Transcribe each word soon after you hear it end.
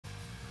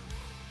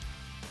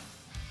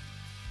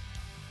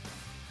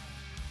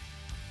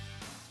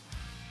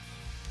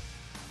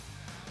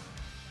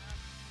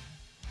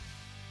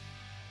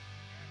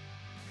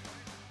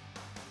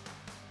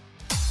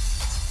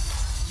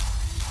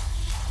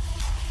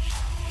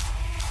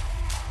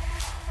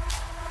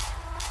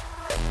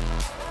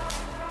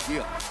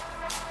Yeah.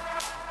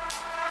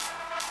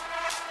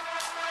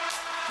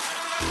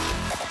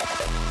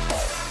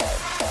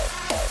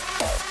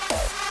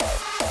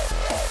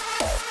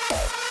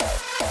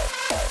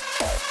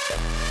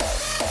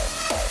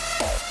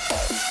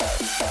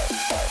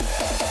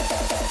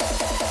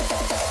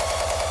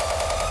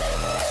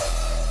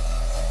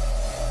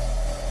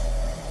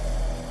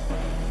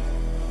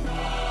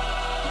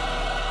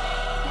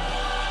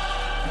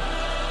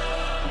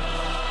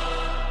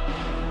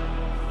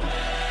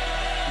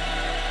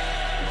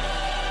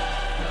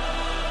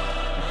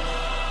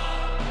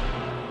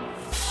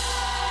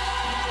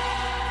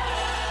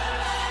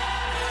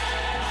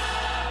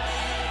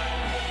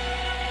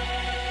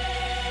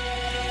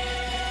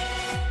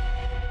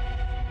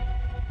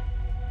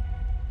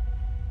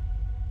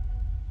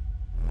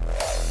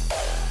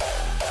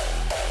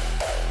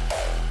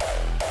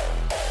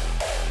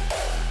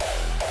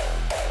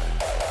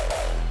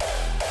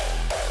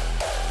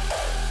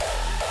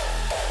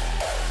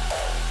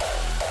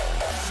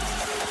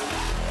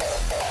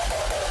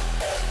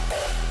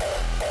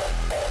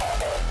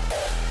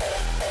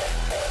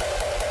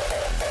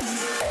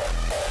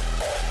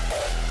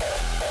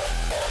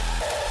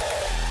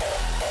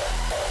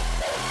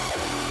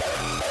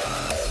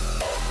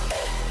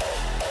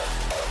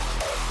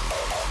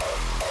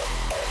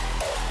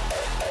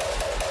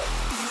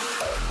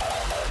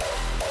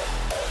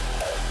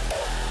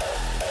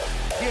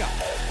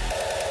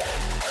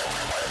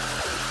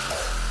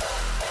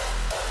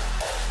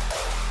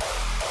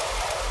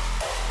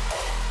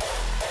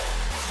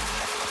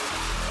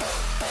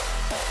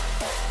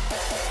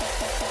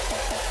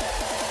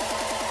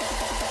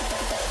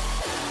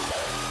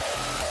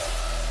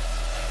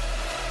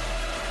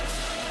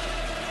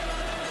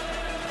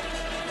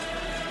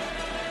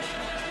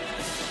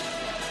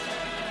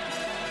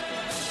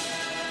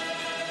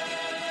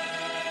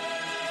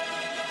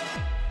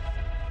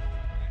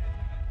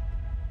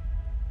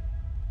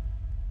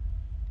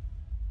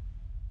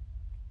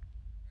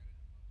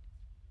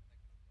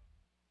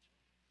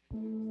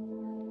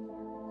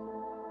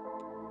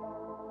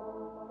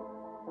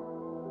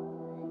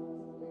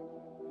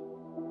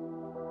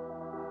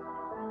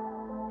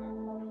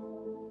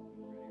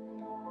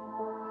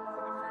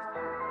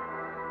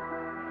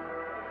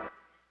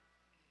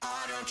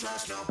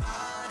 Trust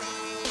nobody,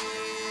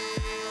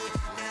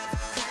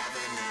 never have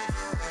and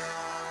never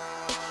will.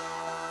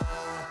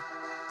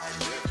 I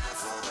live life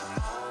for the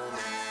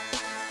moment,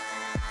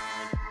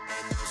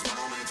 and those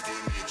moments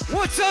give me joy.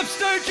 What's up,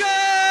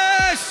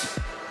 Sturgis?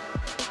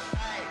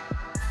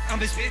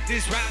 I'ma spit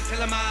this rhyme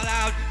till I'm all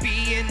out.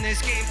 Be in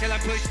this game till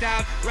I'm pushed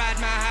out. Ride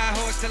my high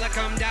horse till I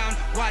come down.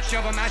 Watch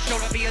over my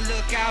shoulder, be a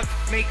lookout.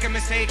 Make a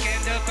mistake,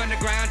 end up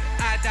underground.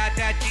 I thought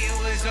that deal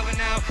was over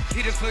now.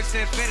 Hit a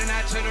footstep, better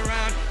not turn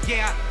around.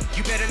 Yeah,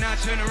 you better not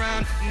turn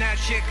around. And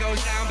that shit goes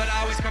down, but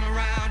I always come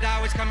around.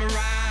 I always come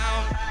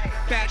around.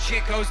 Bad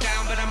shit goes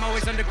down, but I'm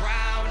always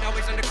underground.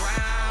 Always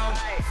underground.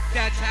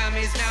 That time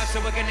is now, so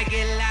we're gonna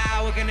get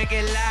loud. We're gonna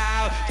get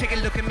loud. Take a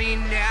look at me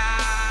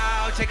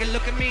now. Take a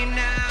look at me now.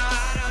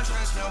 I don't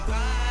trust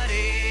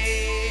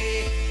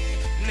nobody.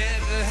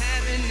 Never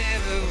have and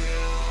never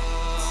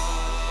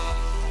will.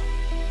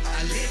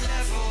 I live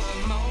life for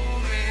the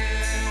moment,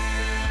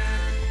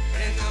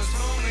 and those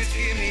moments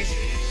give me.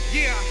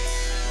 Yeah.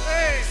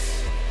 Hey.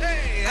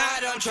 Hey. I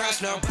don't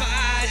trust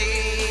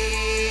nobody.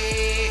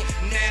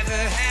 Never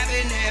have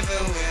and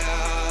never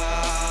will.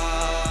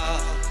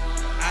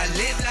 I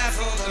live life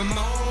for the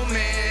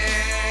moment,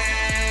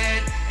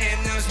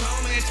 and those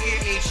moments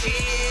give me chills.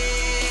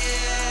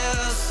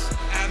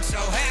 I'm so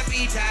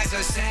happy, ties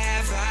are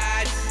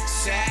severed,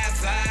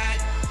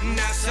 severed.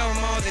 Now so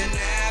more than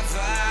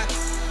ever,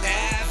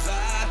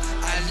 ever.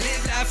 I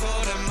live life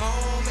for the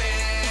moment,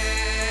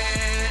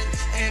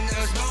 and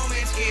those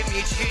moments give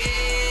me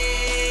chills.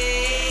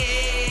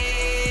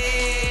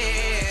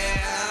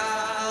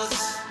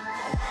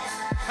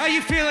 How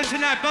you feeling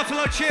tonight,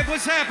 Buffalo Chip?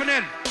 What's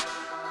happening?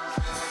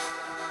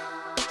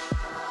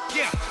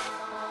 Yeah.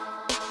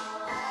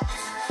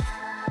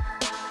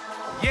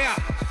 Yeah.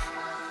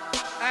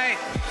 Hey.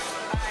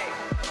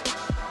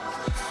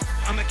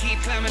 I'ma keep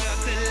climbing up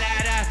the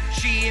ladder.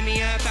 She hit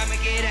me up, I'ma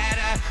get at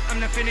her. I'm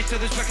not finished till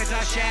those records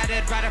are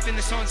shattered. Right up in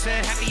the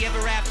sunset, happy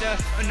ever after.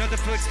 Another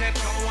footstep,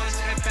 go one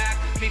step back.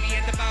 Maybe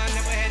at the barn,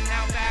 then we're heading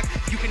out back.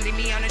 You can leave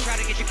me on and try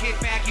to get your kick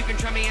back. You can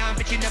try me on,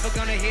 but you're never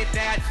gonna hit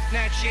that.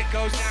 That shit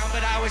goes down,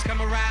 but I always come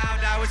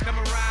around. I always come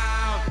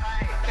around.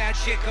 That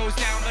shit goes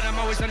down, but I'm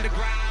always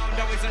underground.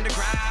 Always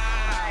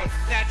underground.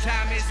 That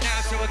time is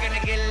now, so we're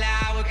gonna get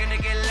loud. We're gonna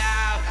get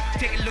loud.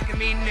 Take a look at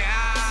me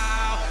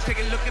now. Take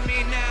a look at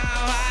me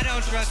now. I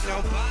don't trust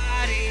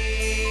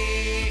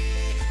nobody.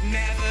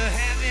 Never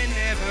have and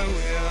never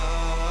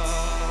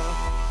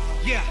will.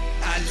 Yeah,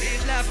 I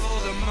live life for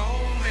the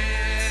moment,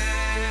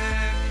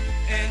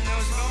 and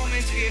those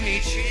moments give me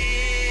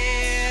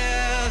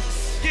chills.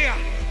 Yeah,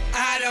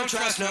 I don't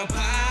trust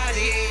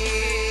nobody.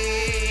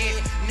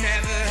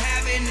 Never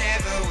have and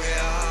never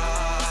will.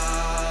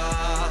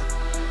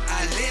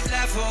 I live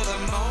life for the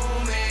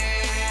moment,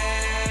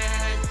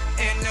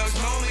 and those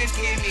those moments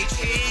give me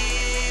chills.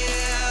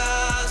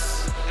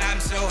 I'm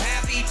so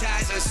happy,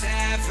 ties are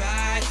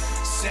sapphire,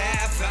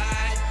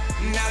 sapphire.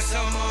 Now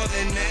so more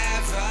than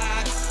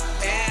ever,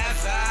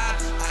 ever.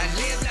 I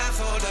live life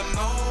for the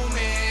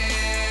moment,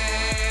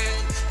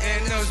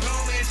 and those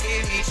moments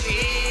give me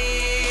chills.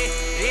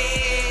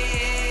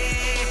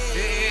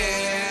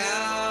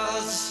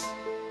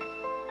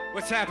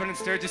 What's happening,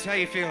 Sturgis? How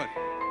you feeling?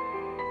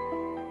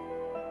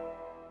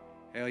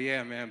 Hell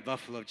yeah, man.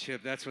 Buffalo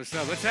Chip, that's what's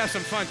up. Let's have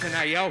some fun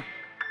tonight, yo.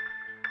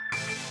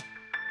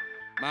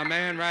 My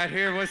man right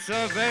here, what's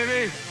up,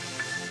 baby?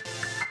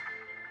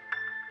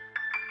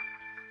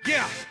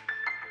 Yeah.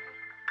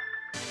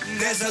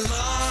 There's a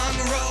long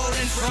road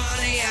in front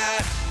of you.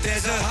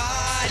 There's a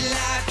hard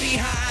life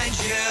behind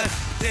you.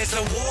 There's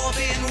a war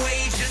being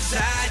waged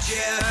inside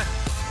you.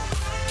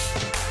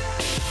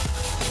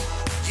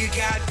 You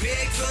got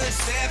big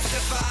footsteps to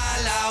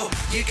follow.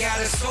 You got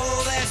a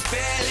soul that's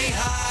barely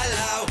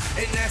hollow,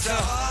 and that's a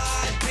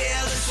hard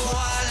pill to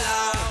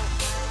swallow.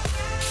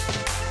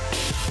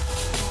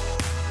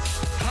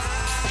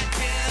 Hard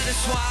pill to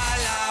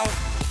swallow.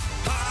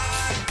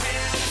 Hard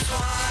pill to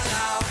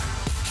swallow.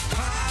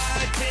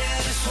 Hard pill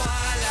to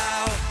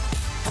swallow.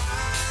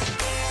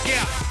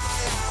 Yeah.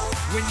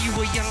 When you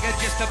were younger,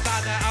 just a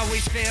father,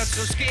 always felt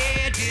so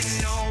scared.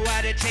 Didn't know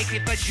how to take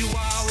it, but you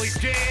always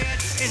did.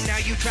 And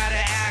now you try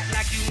to act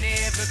like you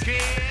never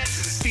cared.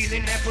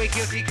 Feeling that way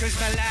guilty cause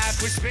my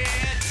life was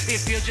spared. It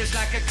feels just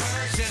like a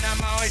curse and I'm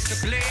always to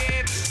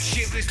blame.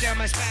 Shivers down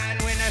my spine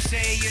when I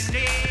say your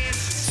name.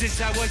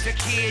 Since I was a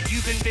kid,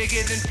 you've been bigger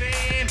than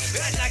fame.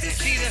 I'd like to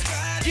see the,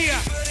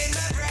 yeah.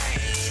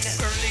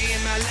 Early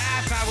in my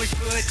life, I was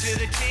put to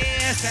the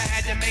test. I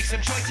had to make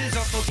some choices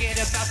or forget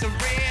about the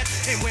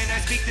rest. And when I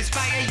speak this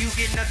fire, you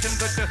get nothing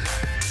but the...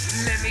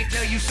 Let me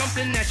tell you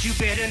something that you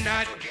better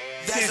not...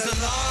 There's a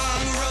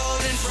long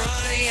road in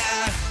front of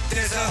you.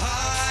 There's a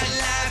hard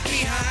life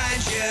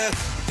behind you.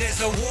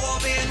 There's a war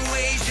being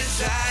waged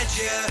inside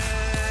you.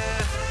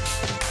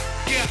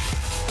 Yeah.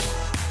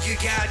 You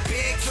got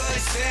big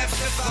footsteps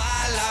to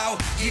follow.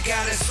 You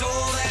got a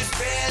soul that's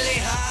barely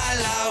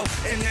hollow,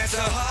 and that's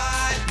a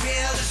hard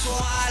pill to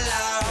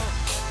swallow.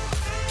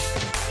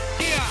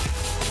 Yeah.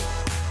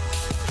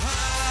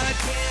 Hard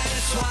pill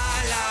to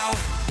swallow.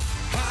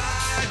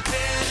 Hard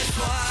pill to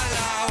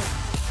swallow.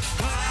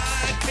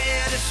 Hard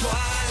pill to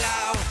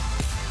swallow.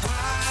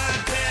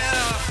 Hard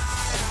pill.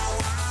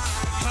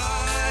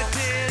 Hard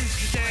pill.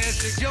 You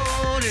dance the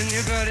gold, and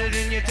you got it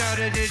in your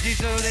daughter. Did you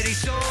so that he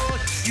sold?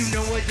 You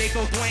know where they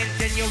both went,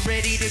 then you're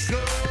ready to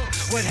go.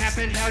 What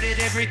happened? How did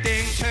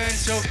everything turn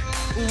so?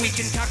 We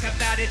can talk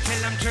about it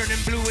till I'm turning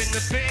blue in the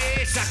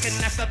face. I can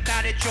laugh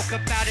about it, joke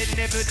about it,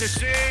 never the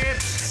same.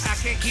 I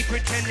can't keep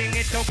pretending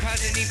it don't cause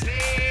any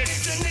pain.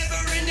 It's a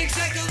never-ending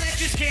cycle that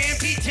just can't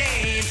be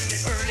tamed.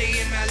 Early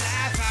in my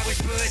life, I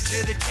was put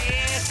to the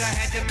test. I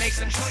had to make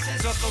some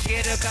choices or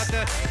forget about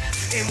the...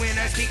 And when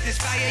I speak this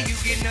fire, you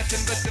get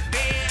nothing but the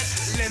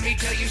best. Let me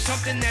tell you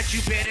something that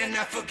you better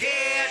not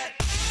forget.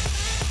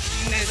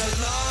 There's a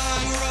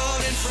long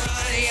road in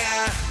front of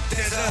you.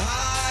 There's a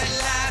hard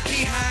life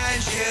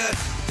behind you.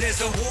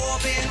 There's a war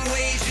being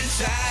waged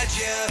inside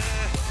you.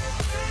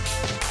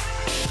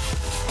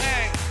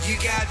 Hey. You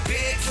got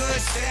big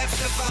footsteps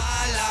to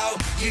follow.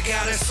 You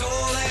got a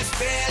soul that's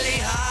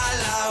barely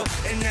hollow,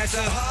 and that's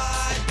a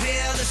hard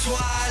pill to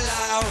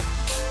swallow.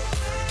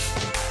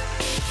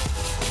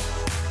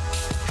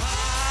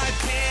 Hard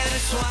pill to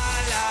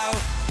swallow.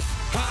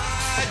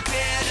 Hard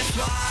pill to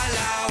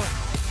swallow.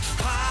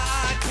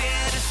 Hard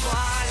pill to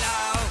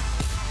swallow.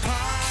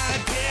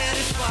 Hard pill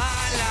to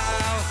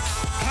swallow.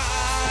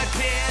 Hard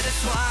pill to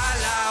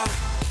swallow.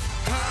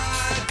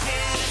 Hard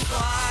pill to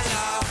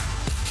swallow.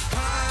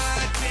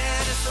 Hard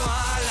pill to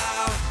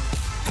swallow.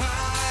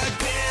 Hard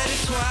pill to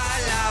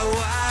swallow.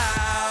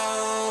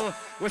 Wow.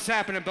 What's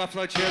happening,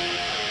 Buffalo Chip?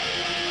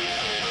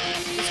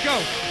 Let's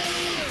go.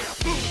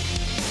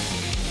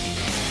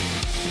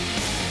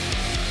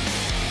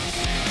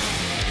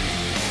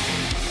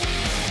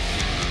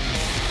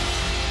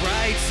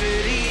 Bright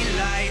city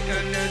light,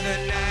 another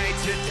night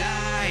to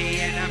die,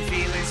 and I'm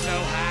feeling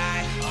so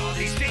high. All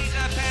these days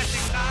are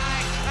passing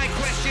by. I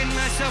question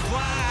myself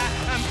why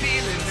I'm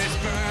feeling this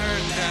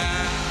burned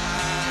out.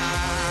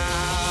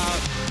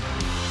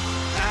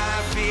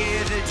 I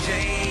fear the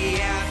day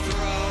I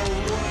throw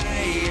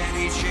away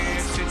any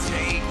chance to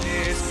take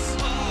this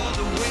all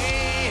the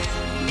way.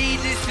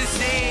 Needless to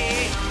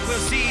say, we'll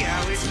see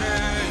how it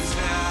turns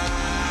out.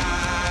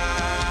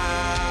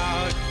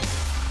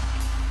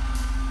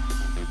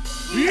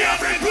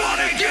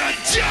 Everybody get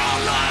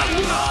down like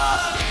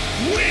love.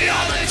 We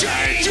are the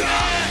danger,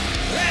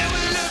 and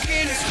we're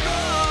looking to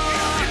score.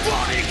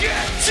 Everybody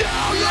get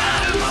down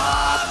like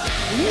love.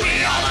 We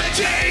are the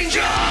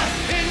danger,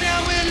 and now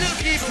we're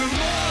looking for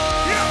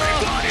more.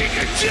 Everybody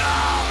get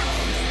down.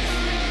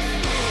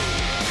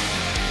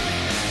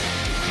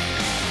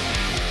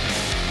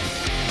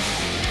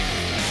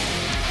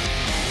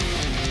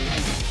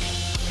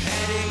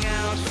 Heading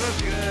out for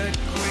good,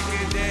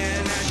 quicker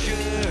than I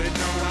should.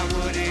 No, I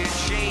wouldn't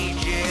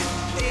change it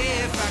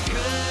if I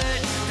could.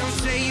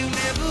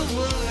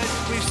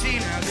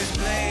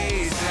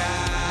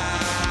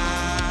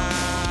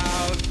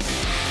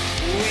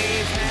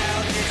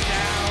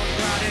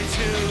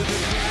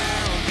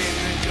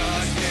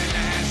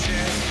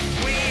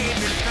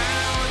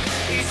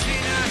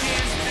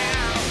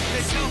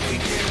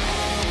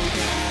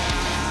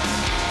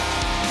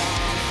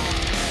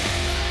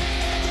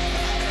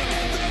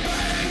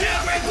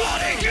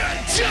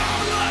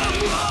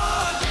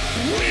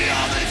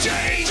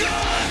 danger,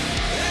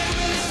 and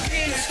we're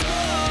looking to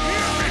score.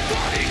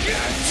 Everybody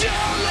get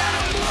down, let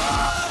 'em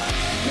up.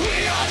 We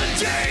are the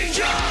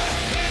danger,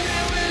 and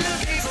now we're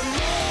looking for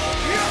more.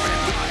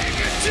 Everybody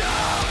get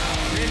down,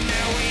 and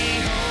now we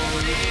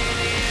hold it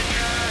in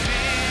our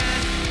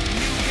hand.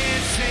 You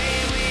can't say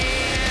we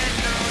had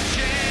no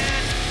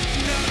chance.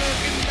 No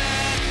looking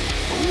back,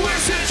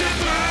 we're set to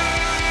burn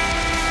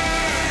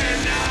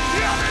now.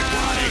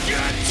 Everybody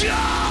get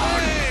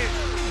down. Hey,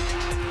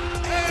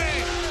 hey,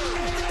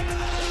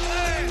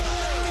 hey.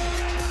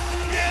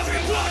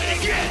 Everybody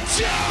get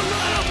down,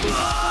 let 'em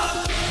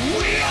up.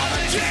 We are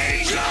the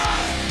danger,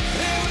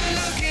 and we're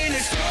looking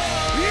to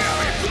score.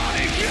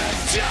 Everybody get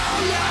down,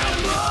 let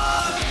 'em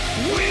up.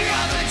 We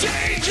are the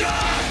danger,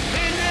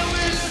 and now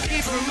we're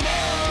looking for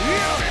more.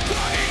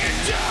 Everybody get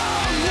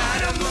down,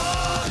 let 'em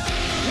up.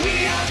 We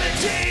are the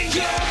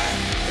danger,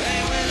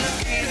 and we're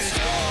looking to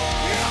score.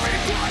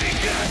 Everybody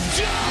get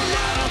down,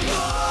 let 'em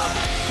up.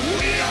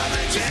 We are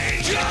the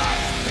danger,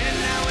 and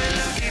now we're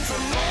looking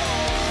for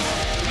more.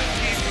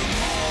 Looking for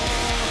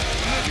more,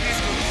 looking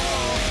for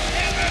more.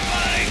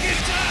 Everybody get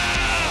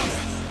down!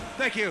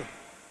 Thank you.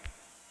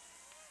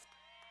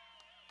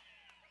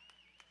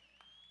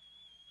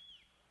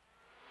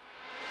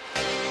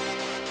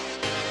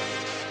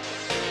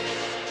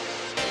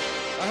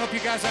 I hope you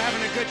guys are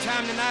having a good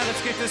time tonight.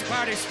 Let's get this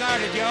party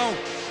started, yo.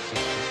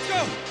 Let's go,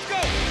 let's go.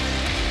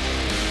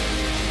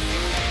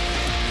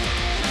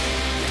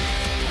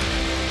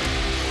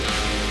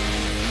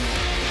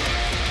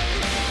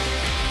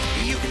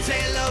 You can say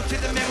hello to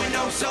the man with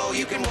no soul.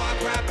 You can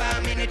walk right by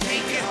me and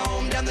take you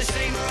home down the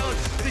same road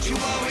that you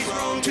always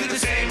roam, to the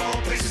same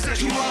old places that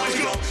you always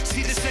go.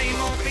 See the same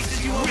old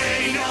faces you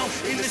already know,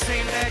 in the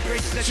same bad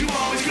graces that you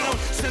always go.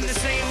 Send the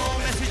same old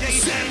message that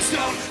you send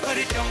stone, but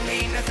it don't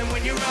mean nothing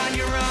when you're on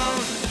your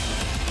own.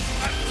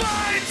 I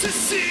fight to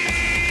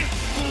see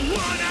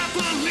what I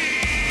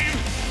believe,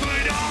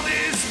 but all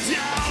this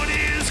doubt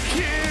is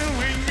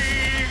killing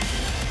me.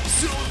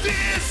 So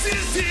this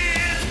is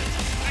it.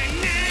 I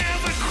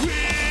never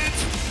quit.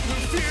 The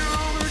fear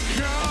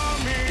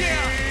overcoming.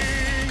 Yeah.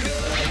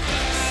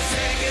 Goodbye,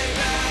 say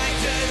goodbye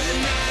to the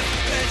knife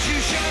that you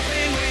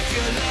sharpen with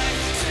your life.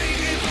 Say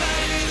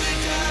goodbye to the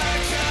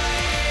dark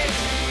side.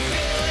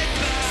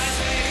 Goodbye,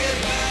 say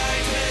goodbye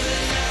to the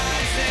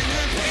lies and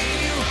the pain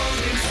you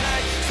hold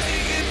inside. Say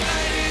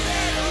goodbye to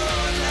that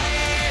old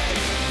life.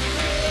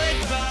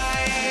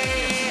 Goodbye.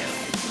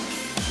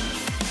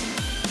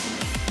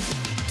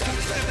 Time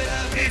to step it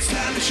up, it's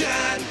time to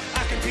shine.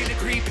 I can feel it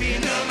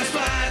creeping up my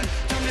spine.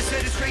 Time to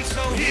set it straight,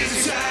 so here's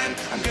a sign.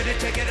 I'm gonna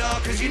take it all,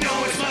 cause you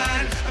know it's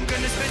mine. I'm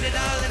gonna spend it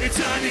all and it's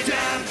on your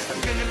dime.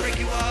 I'm gonna break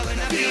you all and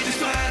I feel just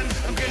fine.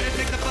 I'm gonna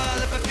take the ball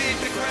if I fit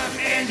the crime.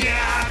 And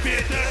yeah, I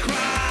fit the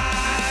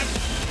crime.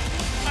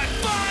 I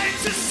fight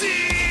to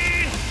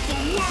see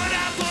what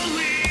I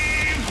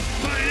believe,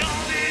 but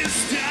all this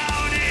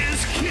doubt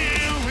is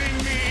killing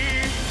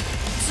me.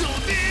 So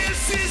this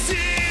is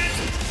it.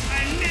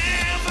 I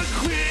never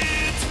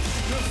quit.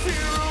 The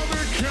fear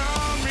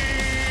overcoming.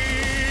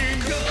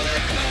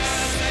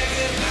 Goodbye, say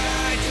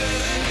goodbye to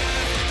the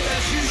night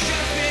that you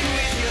sharpen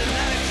with your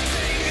life.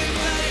 Say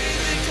goodbye to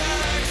the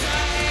dark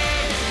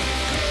side.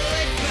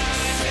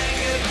 Goodbye, say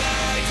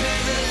goodbye to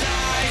the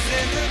lies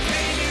and the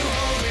pain you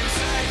hold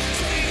inside.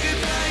 Say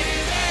goodbye to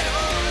that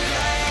old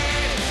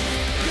life.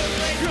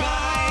 Goodbye.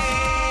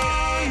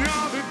 Gone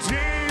are the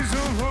days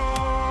of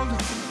old.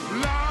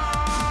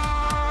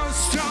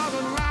 Lost all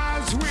the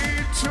lies we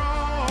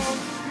told.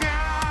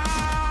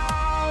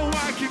 Now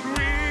I can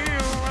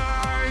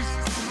realize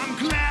I'm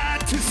glad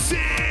to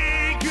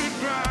say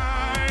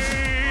goodbye.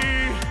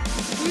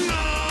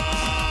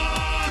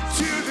 Look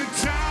to the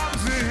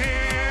times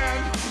ahead.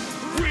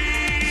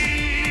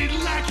 Breathe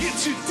like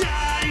it's your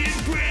dying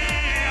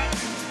breath.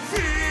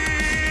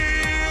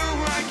 Feel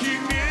like you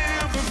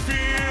never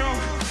feel.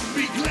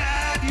 Be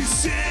glad you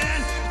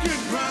said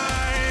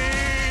goodbye.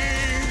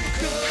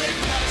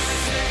 Goodbye,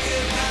 say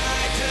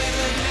goodbye to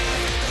the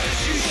night that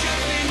you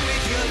sharpen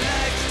with your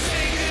life.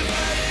 Say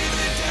goodbye to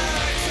the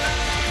dark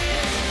side.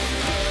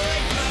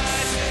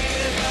 Goodbye, say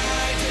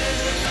goodbye to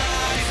the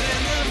lies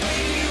and the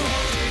pain you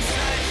hold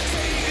inside.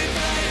 Say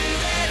goodbye to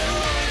that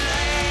old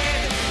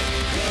life.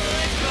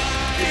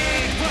 Goodbye.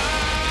 Goodbye.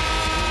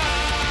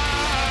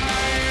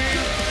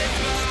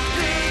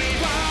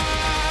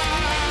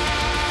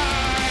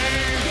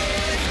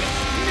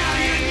 Now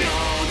you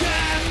know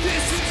that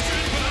this is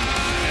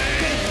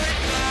goodbye.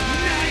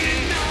 Now you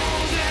know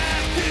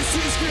that this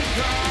is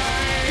goodbye.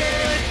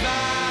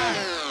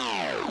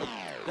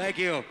 Thank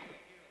you.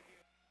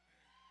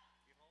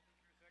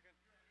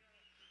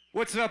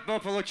 What's up,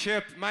 Buffalo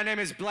Chip? My name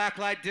is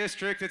Blacklite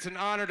District. It's an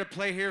honor to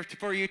play here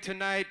for you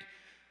tonight.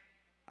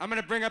 I'm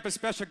going to bring up a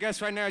special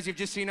guest right now, as you've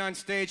just seen on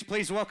stage.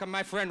 Please welcome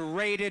my friend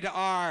Rated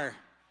R.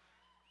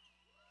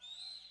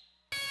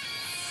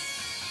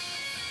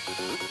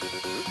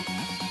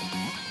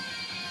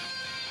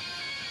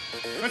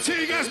 Let's hear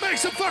you guys make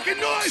some fucking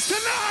noise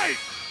tonight!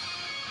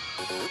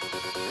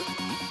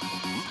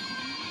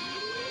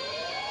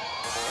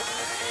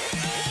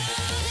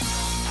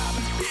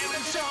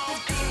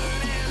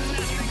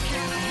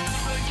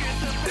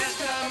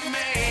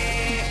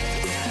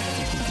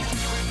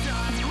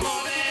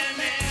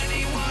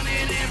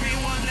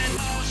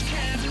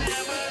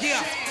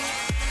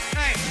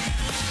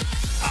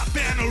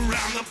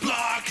 the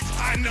block.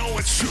 I know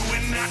it's true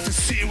and not to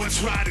see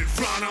what's right in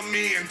front of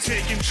me and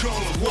take control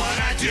of what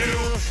I do.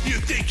 You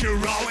think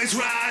you're always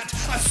right,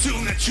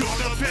 assume that you're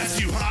the best.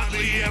 You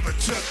hardly ever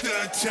took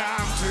the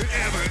time to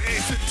ever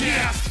ace the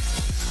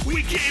death.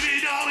 We gave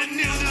it all and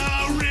knew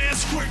the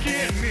risk we're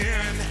getting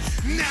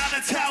in. Now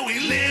that's how we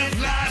live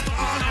life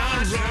on our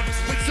own.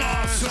 It's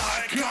all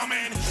saw it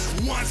coming.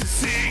 Once it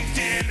sinked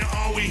in,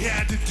 all we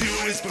had to do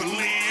is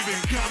believe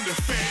and come to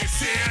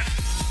face it.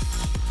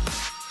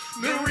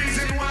 The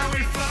reason why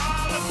we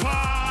fall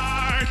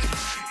apart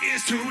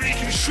is to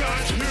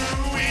reconstruct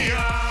who we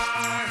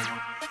are.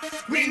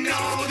 We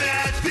know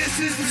that this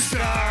is the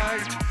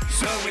start,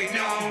 so we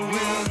know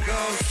we'll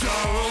go so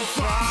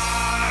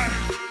far.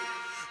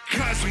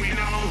 'Cause we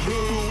know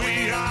who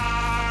we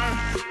are.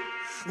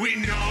 We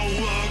know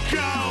we'll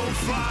go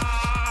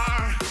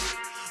far.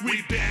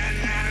 We've been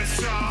at it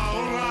so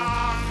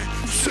long,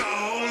 so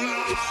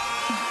long.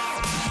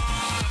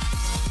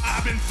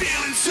 I've been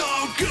feeling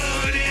so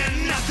good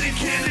and nothing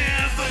can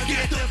ever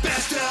get the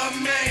best of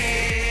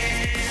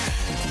me.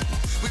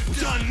 We've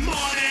done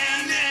more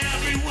than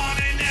everyone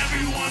and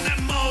everyone that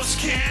most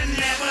can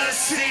never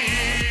see.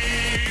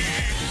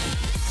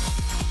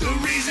 The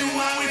reason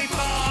why we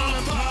fall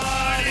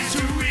apart is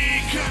to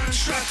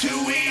reconstruct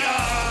who we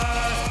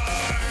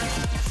are.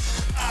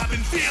 I've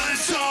been feeling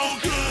so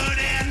good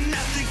and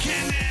nothing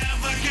can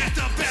ever get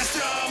the best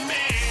of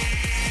me.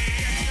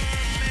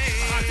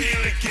 I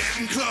feel it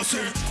getting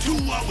closer to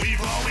what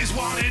we've always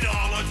wanted.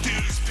 All our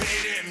dues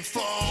paid in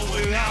full.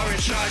 We're now in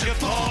charge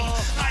of all.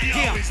 I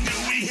always knew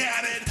we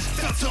had it.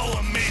 Felt so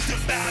amazed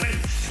about it.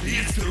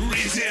 It's the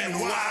reason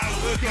why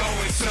we're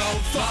going so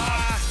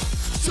far.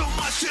 So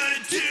much to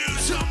do,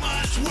 so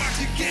much work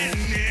to get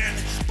in.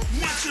 But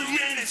once you're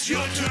in, it's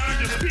your turn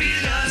to be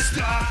the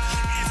star.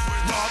 It's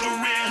worth all the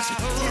risk,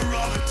 for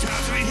all the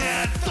times we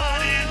had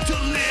fighting to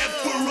live,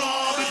 for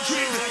all the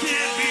dreams that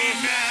can't be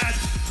met.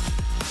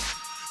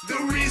 The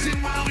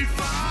reason why we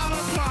fall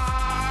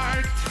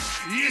apart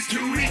is to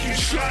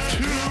reconstruct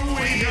who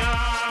we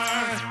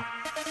are.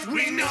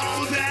 We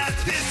know that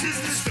this is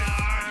the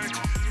start,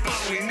 but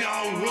we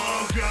know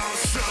we'll go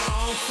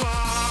so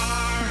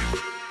far.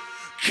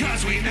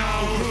 'Cause we know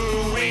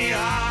who we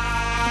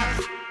are.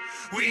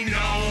 We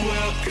know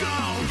we'll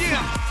go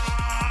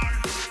far.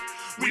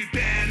 We've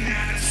been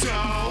at it so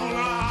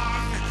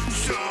long,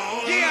 so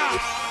long.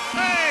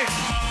 Hey,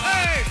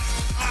 hey.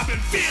 I've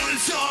been feeling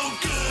so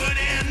good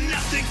and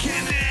nothing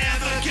can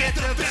ever get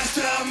the best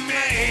of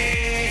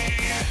me.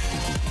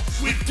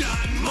 We've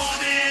done more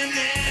than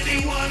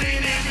anyone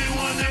and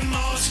everyone that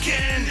most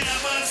can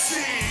never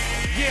see.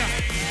 Yeah.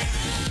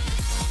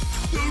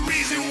 The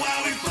reason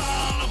why we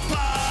fall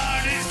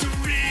apart is to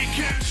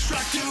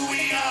reconstruct who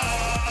we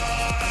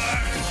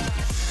are.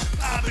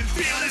 I've been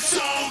feeling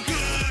so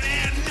good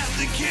and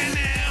nothing can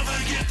ever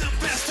get the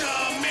best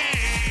of me.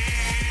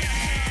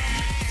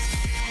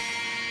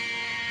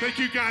 Thank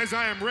you guys,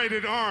 I am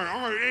rated R,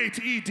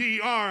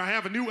 R-8-E-D-R. I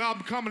have a new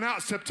album coming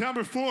out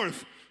September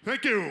 4th.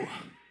 Thank you.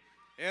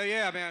 Hell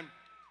yeah, man.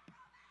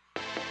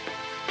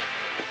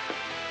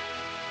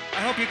 I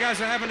hope you guys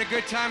are having a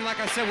good time. Like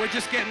I said, we're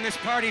just getting this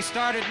party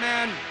started,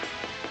 man.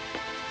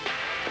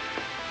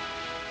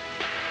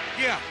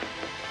 Yeah.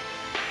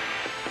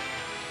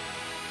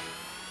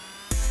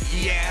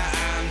 Yeah,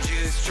 I'm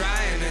just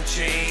trying to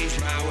change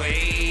my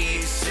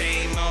ways.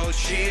 Same old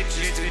shit,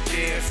 just a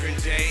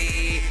different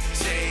day.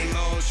 Same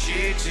old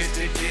shit, just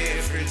a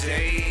different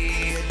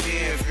day. A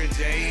different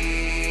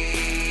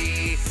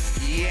day.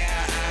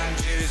 Yeah, I'm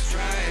just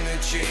trying to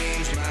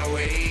change my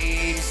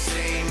ways.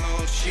 Same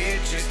old shit,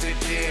 just a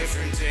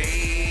different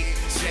day.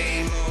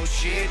 Same old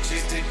shit,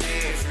 just a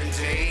different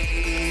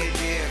day. A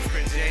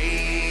different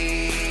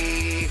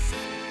day.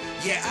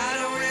 Yeah, I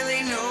don't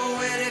really know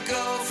where to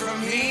go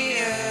from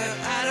here.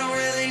 I don't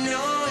really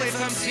know if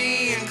I'm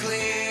seeing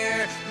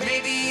clear.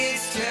 Maybe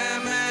it's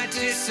time I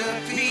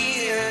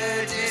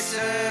disappear,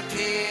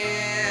 disappear.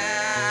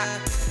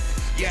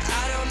 Yeah,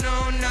 I don't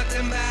know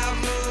nothing about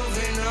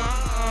moving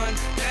on.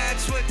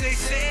 That's what they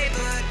say,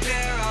 but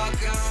they're all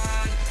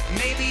gone.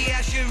 Maybe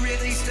I should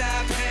really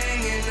stop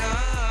hanging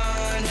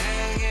on,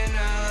 hanging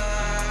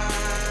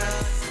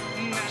on.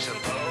 I'm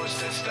supposed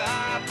to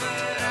stop,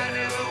 but I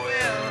never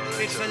will.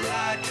 It's a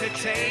lot to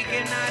take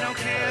and I don't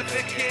care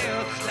to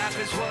kill. Life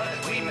is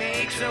what we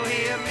make, so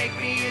here, make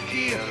me a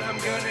deal. I'm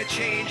gonna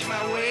change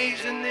my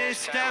ways and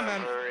this time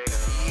I'm...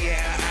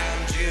 Yeah,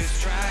 I'm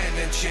just trying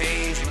to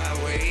change my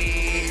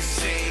ways.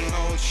 Same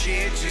old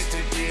shit, just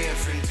a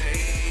different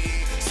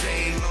day.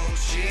 Same old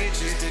shit,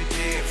 just a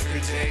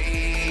different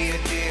day. A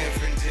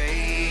different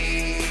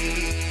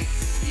day.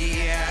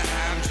 Yeah,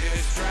 I'm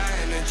just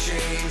trying to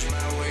change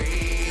my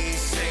ways.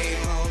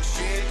 Same old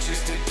shit,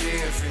 just a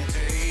different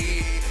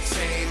day.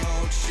 Same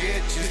old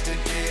shit, just a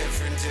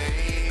different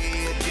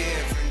day. A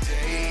different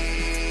day.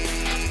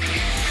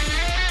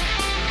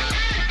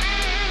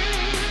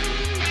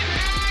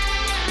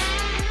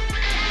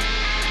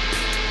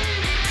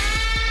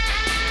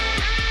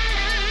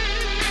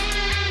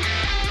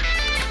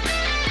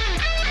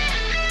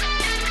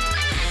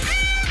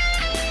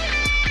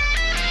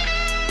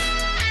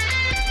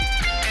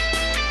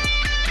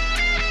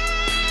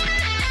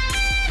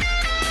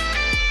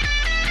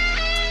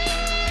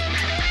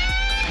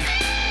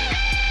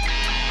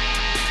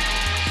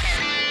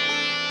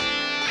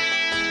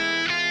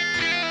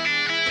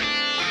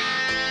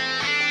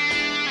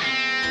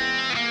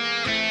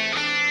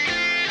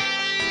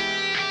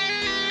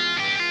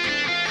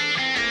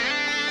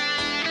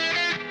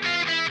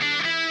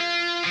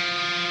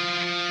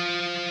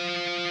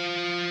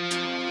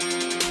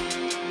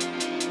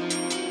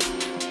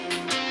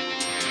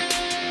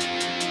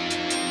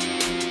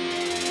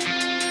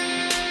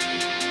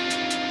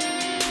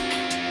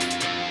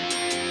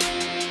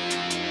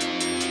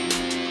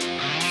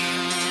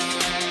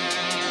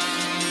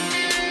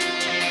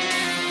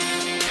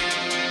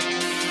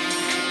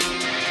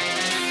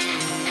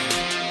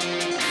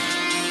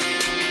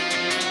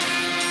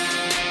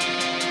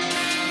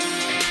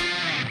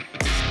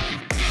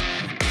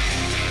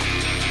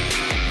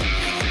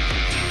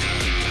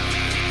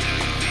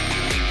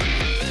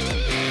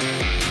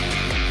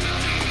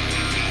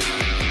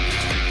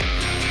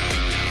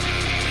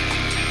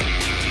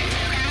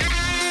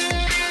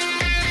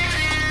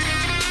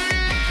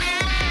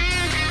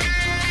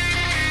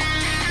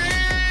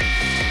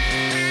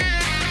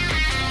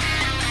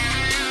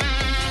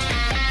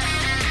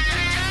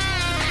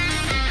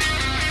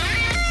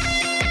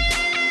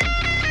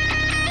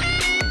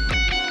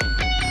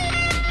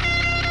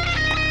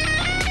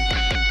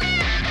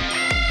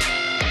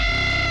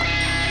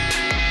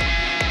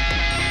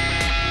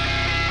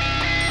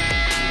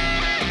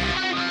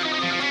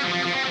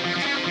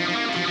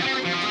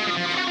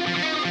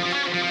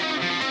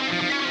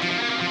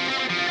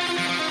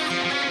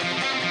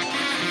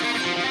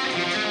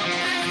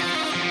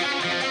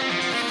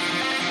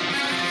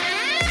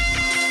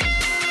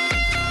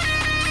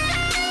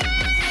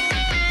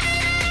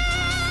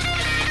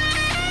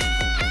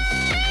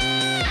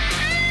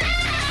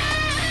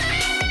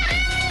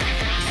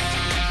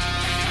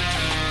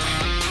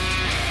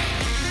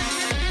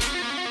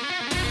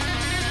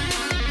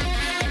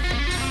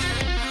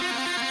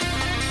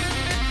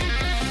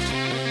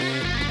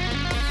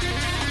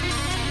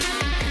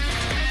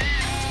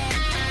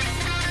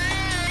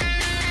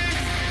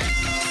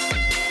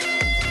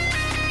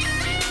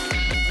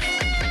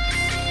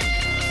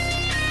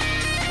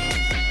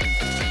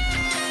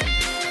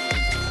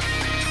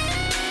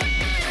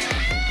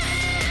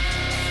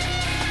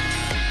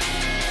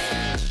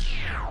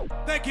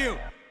 Thank you.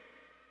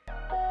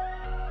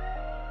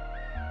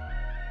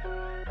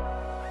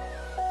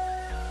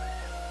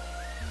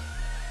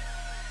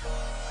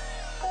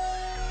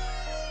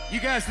 You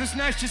guys, this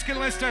night's just gonna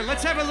let's start.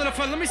 Let's have a little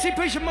fun. Let me see,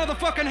 put your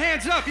motherfucking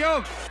hands up,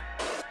 yo.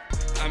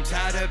 I'm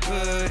tired of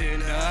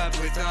putting up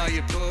with all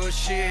your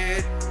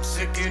bullshit. I'm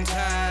sick and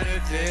tired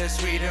of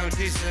this, we don't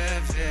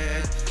deserve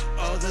it.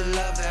 All the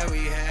love that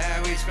we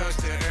have, we supposed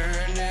to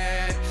earn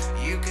it.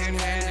 You can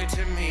hand it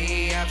to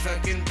me, I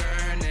fucking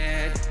burn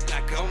it.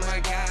 Like, oh my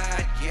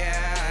God,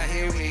 yeah,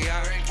 here we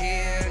are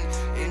again.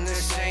 In the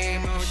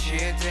same old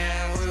shit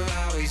that we're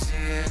always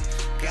in.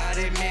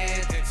 Gotta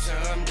admit that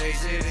some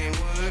days it ain't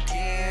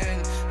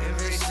working.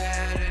 Every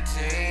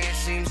Saturday it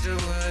seems to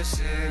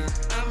worsen.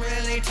 I'm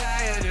really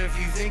tired of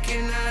you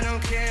thinking I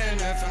don't care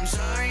enough. I'm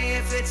sorry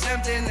if it's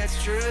something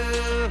that's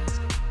true.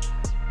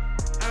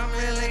 I'm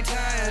really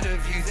tired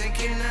of you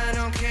thinking I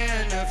don't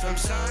care enough. I'm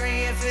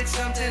sorry if it's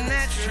something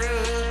that's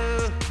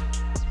true.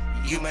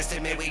 You must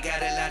admit we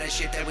got a lot of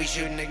shit that we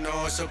shouldn't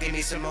ignore, so give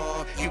me some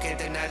more. You can't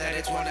deny that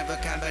it's one of a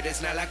kind, but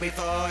it's not like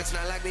before, it's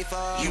not like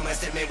before. You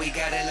must admit we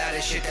got a lot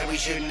of shit that we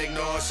shouldn't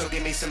ignore, so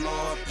give me some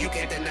more. You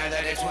can't deny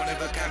that it's one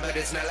of a kind, but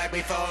it's not like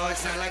before,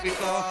 it's not like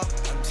before.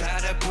 I'm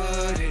tired of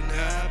putting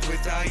up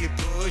with all your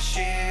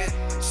bullshit.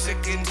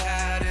 Sick and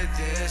tired of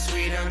this,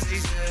 we don't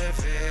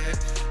deserve it.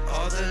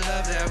 All the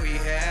love that we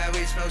have,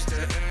 we supposed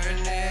to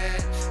earn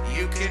it.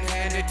 You can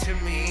hand it to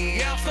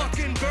me, I'll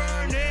fucking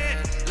burn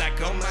it. Like,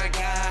 oh my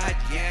God,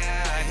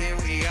 yeah, here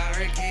we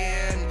are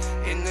again.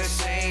 In the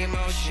same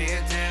old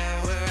shit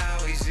that we're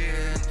always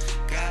in.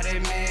 Gotta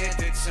admit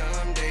that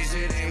some days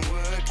it ain't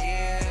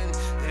working.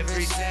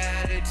 Every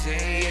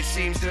Saturday it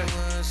seems to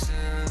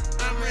worsen.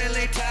 I'm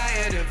really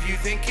tired of you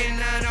thinking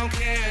I don't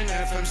care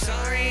enough. I'm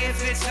sorry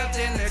if it's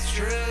something that's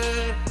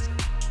true.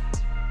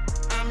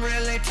 I'm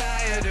really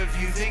tired of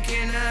you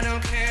thinking I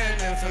don't care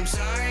enough. I'm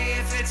sorry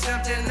if it's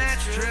something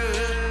that's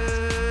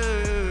true.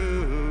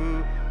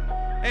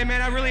 Hey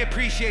man, I really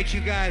appreciate you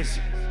guys.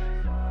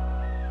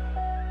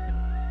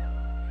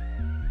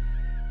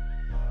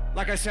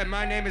 Like I said,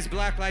 my name is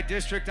Blacklite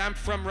District. I'm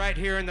from right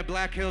here in the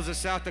Black Hills of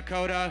South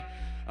Dakota.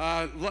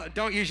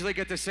 Don't usually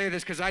get to say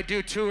this because I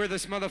do tour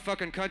this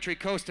motherfucking country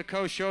coast to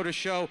coast, show to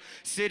show,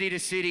 city to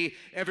city,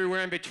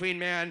 everywhere in between,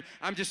 man.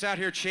 I'm just out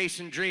here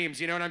chasing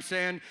dreams, you know what I'm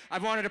saying?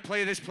 I've wanted to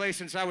play this place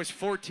since I was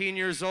 14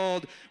 years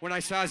old when I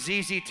saw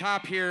ZZ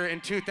Top here in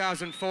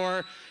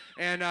 2004.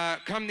 And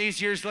come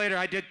these years later,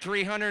 I did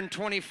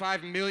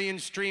 325 million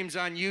streams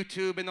on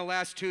YouTube in the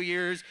last 2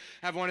 years.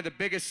 Have one of the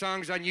biggest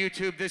songs on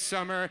YouTube this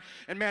summer.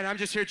 And man, I'm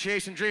just here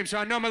chasing dreams. So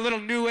I know I'm a little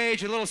new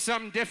age, a little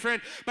something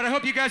different, but I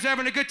hope you guys are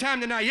having a good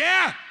time tonight.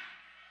 Yeah!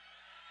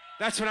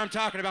 That's what I'm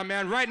talking about,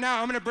 man. Right now,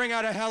 I'm gonna bring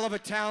out a hell of a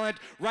talent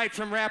right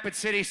from Rapid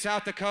City,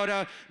 South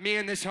Dakota. Me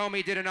and this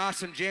homie did an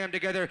awesome jam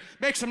together.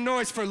 Make some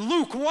noise for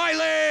Luke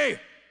Wiley!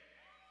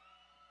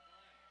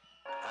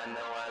 I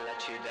know I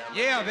let you down.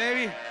 Yeah,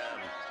 baby.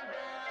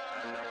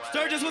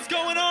 Sturgis, what's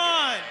going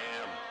on? I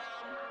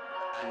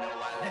know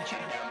I let you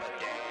down, but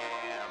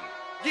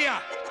damn. Yeah.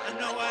 I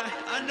know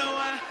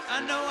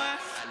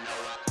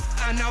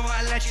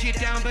I let you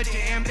down, but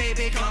damn,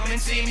 baby, come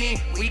and see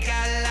me. We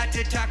got a lot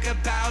to talk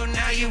about,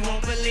 now you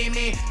won't believe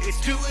me.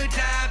 It's do or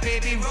die,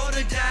 baby, roll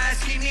the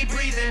dice, keep me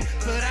breathing.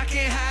 But I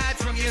can't hide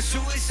from your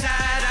suicide,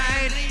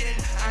 I ain't leading.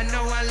 I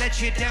know I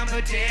let you down,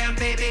 but damn,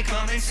 baby,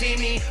 come and see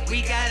me.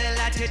 We got a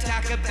lot to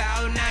talk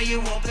about, now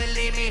you won't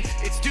believe me.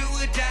 It's do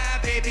or die,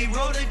 baby,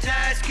 roll the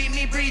dice, keep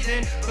me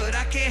breathing. But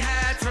I can't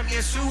hide from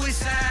your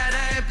suicide,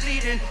 I am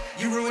bleeding.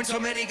 You ruined so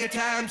many good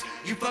times,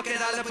 you fuck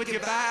it all up with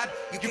your vibe.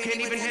 You can't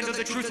even handle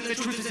the truth, and the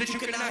truth is that you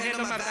cannot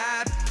handle my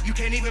vibe. You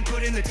can't even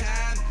put in the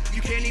time,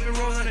 you can't even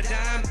roll on a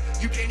dime.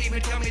 You can't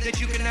even tell me that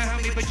you cannot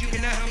help me, but you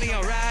cannot help me,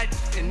 alright.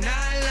 And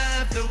I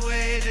love the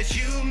way that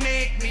you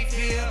make me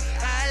feel.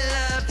 I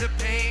love the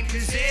pain,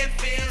 cause it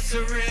feels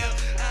surreal.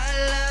 I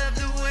love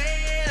the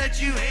way that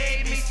you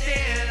hate me still.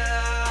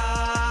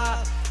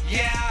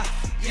 Yeah,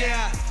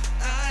 yeah.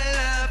 I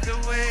love the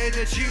way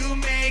that you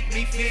make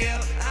me feel.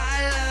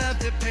 I love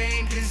the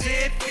pain, cause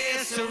it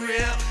feels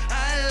surreal.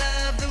 I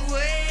love the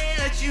way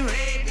that you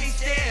hate me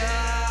still.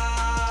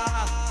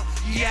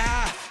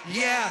 Yeah,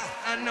 yeah.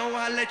 I know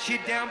I let you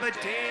down, but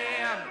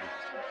damn.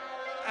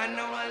 I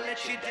know I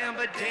let you down,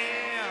 but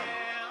damn.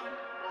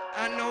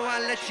 I know I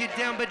let you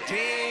down, but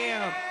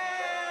damn.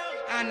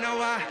 I know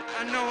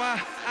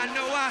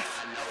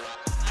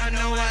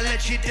I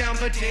let you down,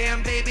 but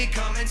damn, baby,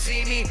 come and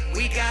see me.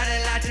 We got a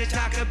lot to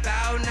talk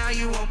about, now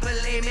you won't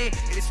believe me.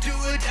 It's do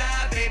or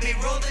die, baby,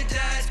 roll the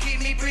dice,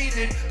 keep me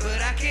breathing. But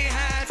I can't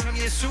hide from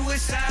your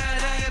suicide,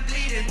 I am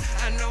bleeding.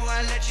 I know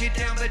I let you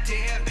down, but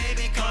damn,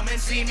 baby, come and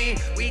see me.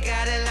 We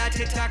got a lot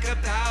to talk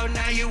about,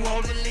 now you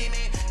won't believe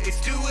me.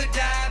 It's do or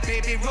die,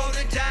 baby, roll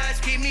the dice,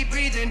 keep me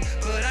breathing.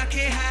 But I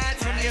can't hide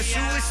from your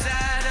suicide,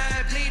 I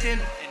am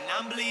bleeding.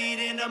 I'm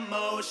bleeding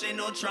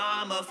emotional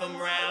trauma from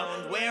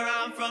round where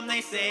I'm from.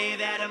 They say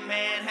that a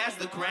man has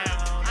the crown.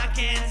 I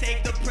can't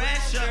take the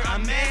pressure, I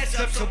messed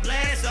up, so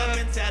bless up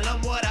and tell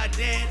them what I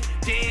did.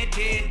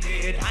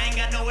 Dead. I ain't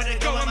got nowhere to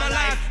go in my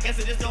life. Guess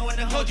I just don't want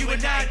to hold you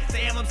at night.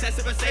 Say I'm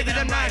obsessive or say that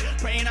I'm right.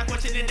 Praying I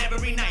question it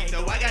every night.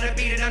 Though I gotta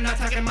beat it, I'm not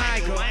talking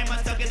Michael. Why am I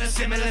stuck in a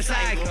similar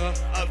cycle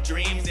of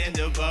dreams and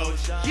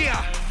devotion?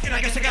 Yeah, and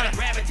I guess I gotta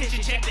grab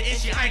attention, check the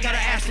issue. I ain't gotta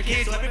ask the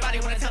kids. So everybody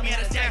wanna tell me how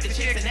to stack the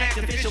chicks and act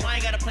official. I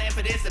ain't got a plan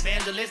for this.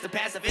 Evangelist, the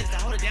pacifist. I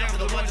hold it down for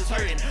the ones that's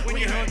hurting. When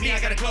you hurt me, I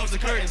gotta close the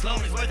curtains.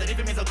 Loan is worth it if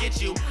it means I'll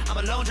get you. I'm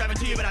alone driving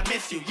to you, but I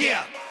miss you.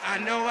 Yeah. I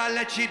know I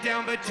let you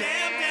down, but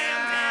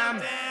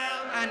damn.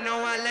 I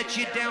know I let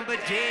you down, but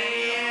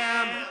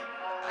damn.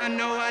 I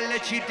know I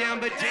let you down,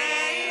 but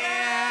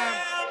damn.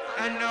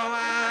 I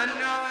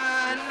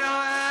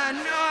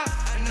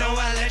know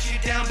I let you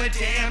down, but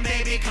damn,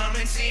 baby, come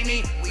and see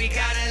me. We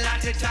got a lot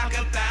to talk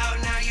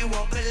about, now you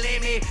won't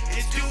believe me.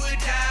 It's do or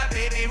die,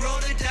 baby, roll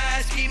the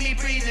dice, keep me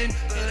breathing.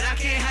 But I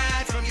can't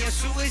hide from your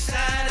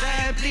suicide,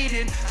 I am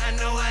bleeding. I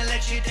know I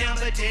let you down,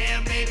 but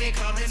damn, baby,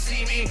 come and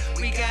see me.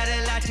 We got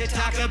a lot to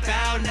talk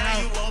about, now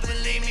you won't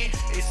believe me.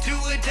 It's do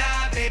or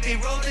die, baby,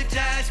 roll the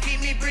dice,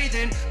 keep me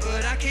breathing.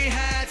 But I can't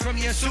hide from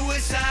your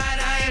suicide,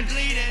 I am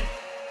bleeding.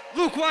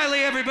 Luke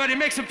Wiley, everybody,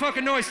 make some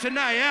fucking noise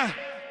tonight, yeah?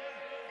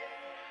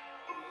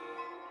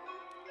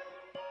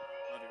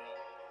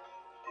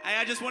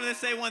 I just wanted to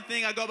say one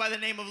thing. I go by the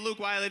name of Luke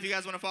Wiley. If you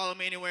guys want to follow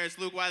me anywhere, it's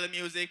Luke Wiley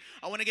Music.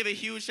 I want to give a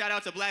huge shout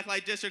out to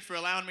Blacklite District for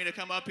allowing me to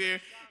come up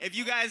here. If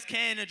you guys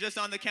can, just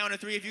on the count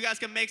of 3, if you guys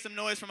can make some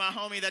noise for my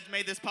homie that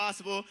made this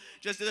possible,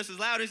 just as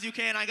loud as you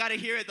can. I got to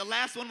hear it. The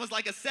last one was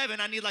like a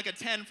 7. I need like a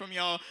 10 from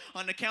y'all.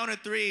 On the count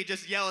of 3,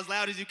 just yell as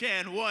loud as you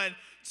can. 1,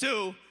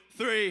 2,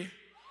 3.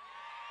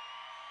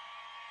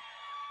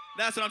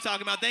 That's what I'm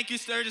talking about. Thank you,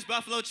 Sturgis,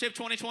 Buffalo Chip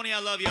 2020. I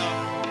love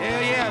y'all.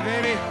 Hell yeah,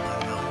 baby.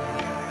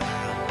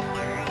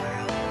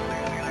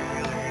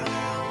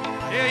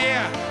 Hell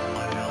yeah.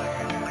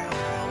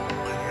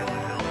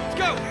 Let's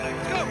go.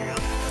 Let's go.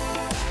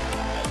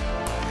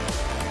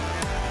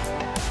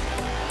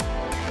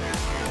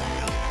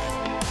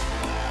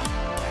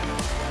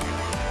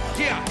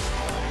 Yeah.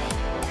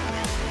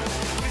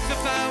 We're so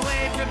far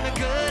away from the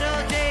good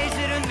old days,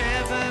 it'll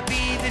never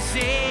be the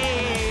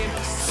same.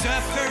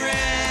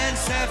 Suffering,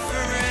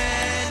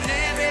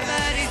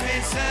 everybody's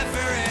been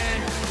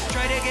suffering.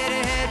 Try to get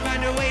ahead,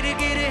 find a way to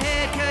get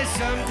ahead, 'cause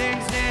some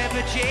things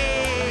never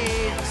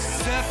change.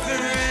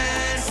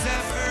 Suffering,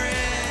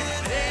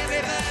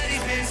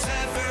 everybody's been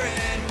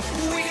suffering.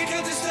 We can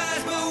count the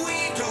stars, but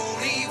we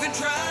don't even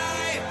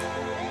try.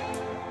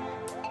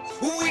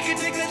 We can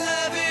take that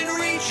love and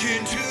reach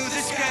into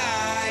the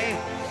sky.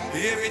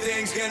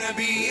 Everything's gonna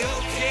be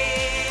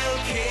okay,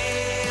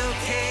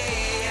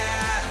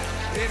 yeah.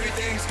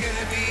 Everything's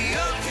gonna be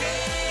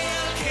okay,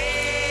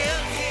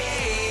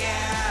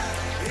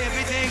 yeah.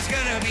 Everything's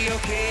gonna be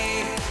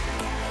okay.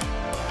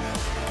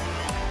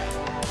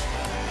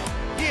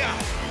 Yeah.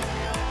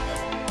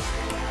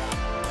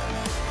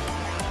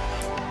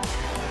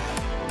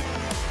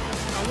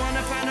 I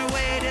wanna find a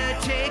way to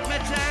take my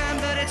time,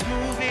 but it's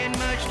moving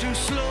much too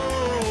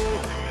slow.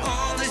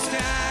 All this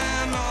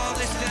time,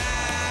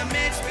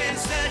 it's been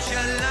such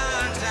a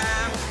long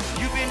time.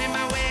 You've been in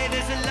my way,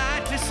 there's a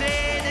lot to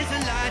say, there's a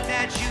lot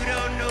that you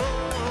don't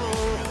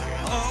know.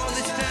 All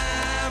this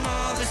time,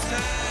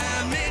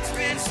 it's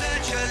been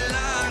such a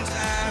long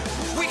time.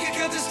 We can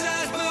count the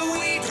stars, but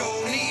we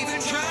don't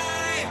even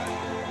try.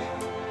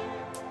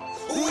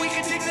 We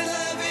can take the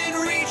love and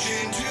reach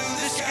into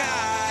the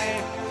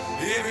sky.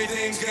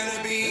 Everything's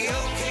gonna be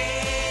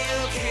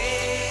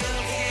okay,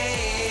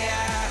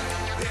 yeah.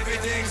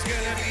 Everything's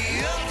gonna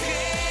be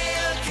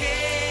okay,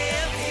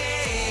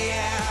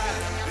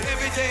 yeah.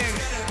 Everything's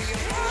gonna be okay, yeah.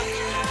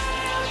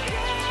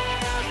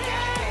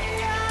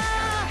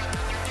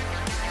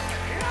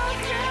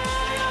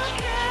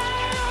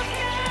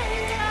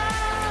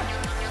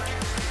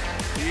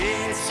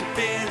 It's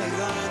been a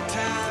long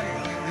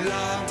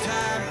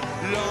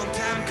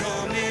time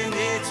coming.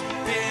 It's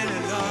been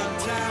a long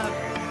time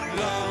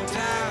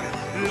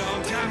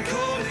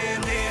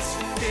coming. It's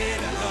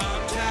been a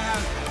long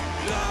time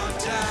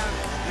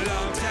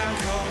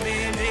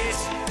coming.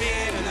 It's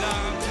been a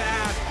long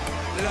time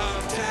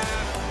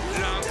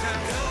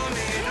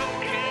coming.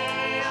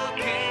 Okay, yeah.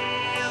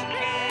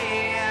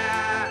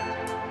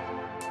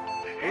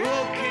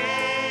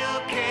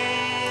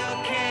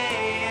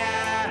 Okay,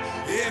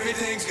 yeah.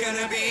 Everything's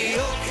gonna be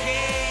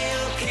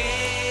okay,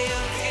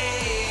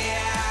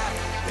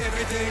 yeah.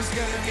 Everything's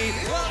gonna be okay, yeah. Everything's gonna be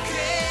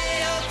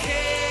okay, yeah.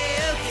 Okay,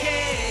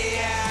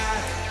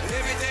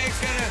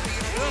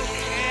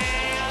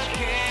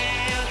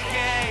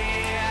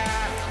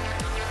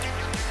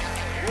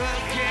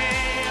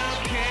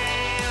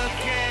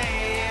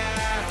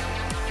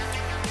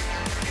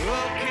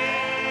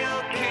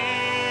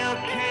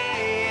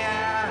 yeah.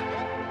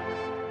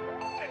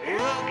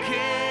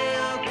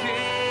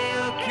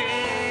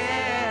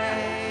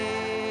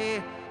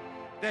 Okay.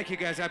 Thank you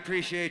guys, I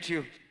appreciate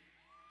you.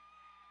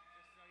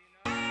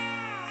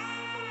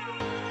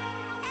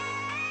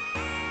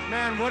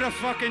 Man, what a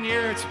fucking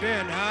year it's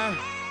been, huh?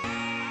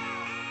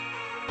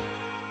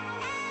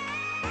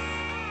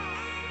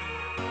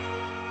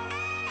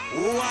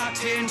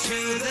 Walked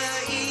into the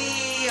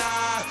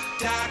ER,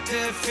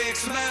 doctor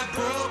fixed my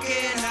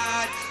broken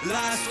heart.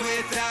 Lost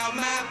without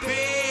my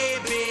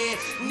baby,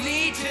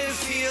 need to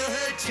feel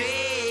her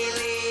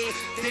daily.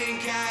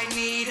 Think I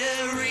need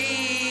a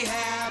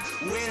rehab,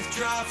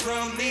 withdraw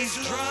from these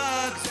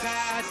drugs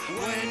bad.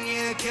 When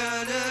you're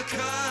gonna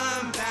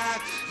come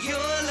back, your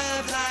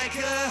love like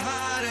a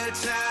heart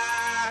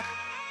attack.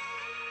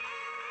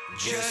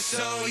 Just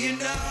so you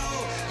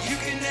know, you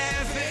can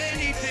have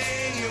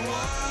anything you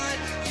want.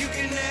 You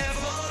can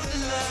have all the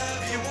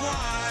love you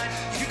want.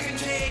 You can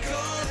take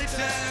all the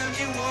time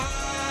you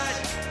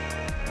want.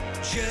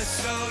 Just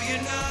so you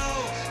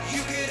know,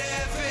 you could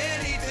have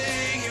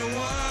anything you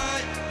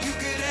want. You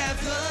could have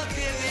love,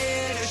 give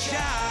it a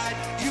shot.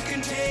 You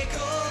can take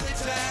all the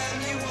time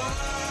you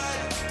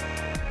want.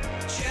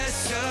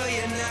 Just so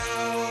you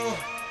know.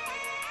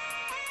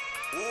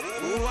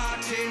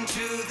 Walked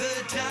into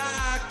the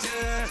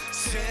doctor,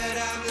 said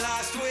I'm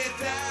lost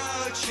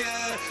without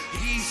you.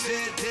 He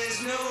said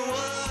there's no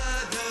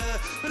other,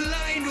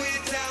 blind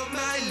without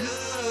my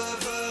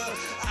lover.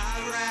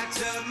 I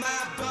racked up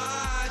my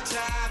bar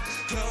top,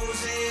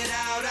 close it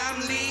out,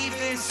 I'm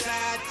leaving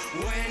sad.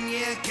 When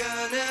you're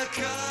gonna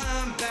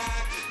come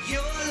back,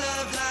 your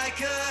love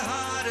like a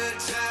heart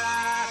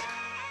attack.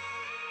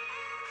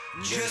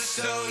 Just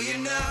so you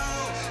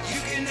know, you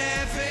can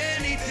have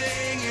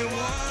anything you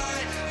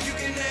want. You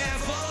can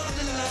have all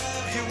the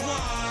love you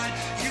want.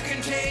 You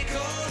can take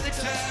all the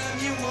time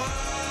you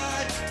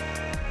want.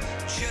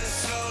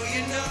 Just so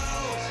you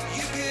know,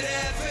 you could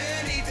have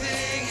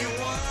anything you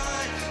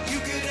want. You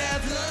could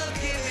have love,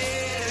 give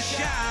it a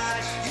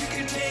shot. You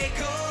can take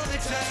all the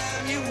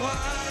time you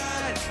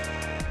want.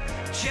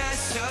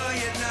 Just so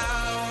you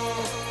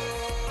know.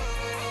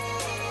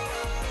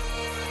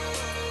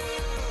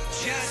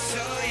 Just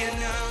so you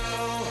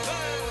know.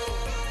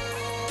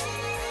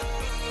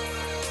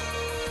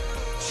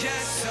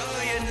 Just so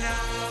you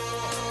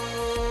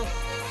know.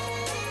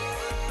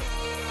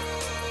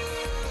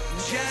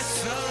 Just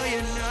so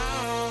you know.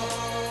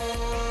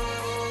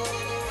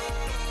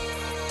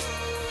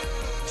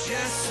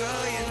 Just so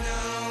you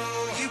know.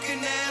 You can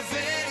have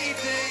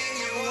anything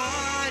you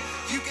want.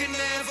 You can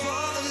have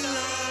all the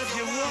love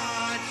you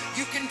want.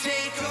 You can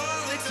take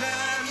all the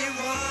time you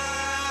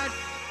want.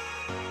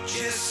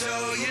 Just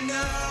so you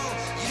know,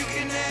 you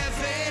can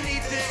have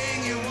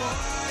anything you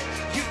want.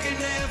 You can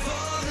have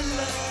all the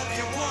love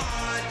you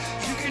want.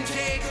 You can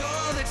take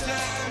all the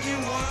time you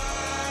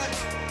want.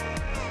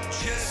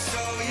 Just so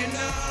you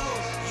know,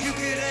 you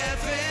could have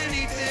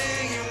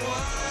anything you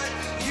want.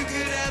 You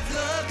could have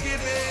love,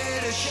 give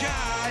it a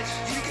shot.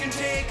 You can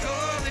take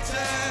all the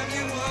time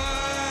you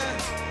want.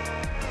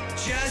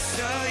 Just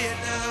so you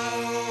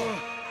know.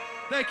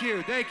 Thank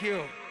you, thank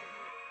you.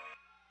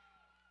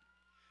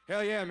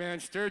 Hell yeah, man,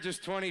 Sturgis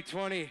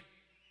 2020.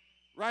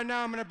 Right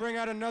now, I'm gonna bring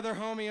out another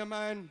homie of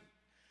mine,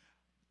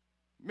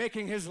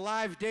 making his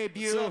live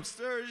debut. What's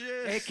up,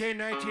 Sturgis?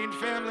 AK-19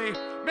 family.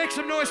 Make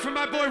some noise for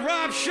my boy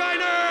Rob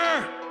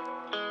Shiner!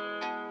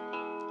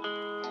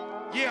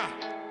 Yeah.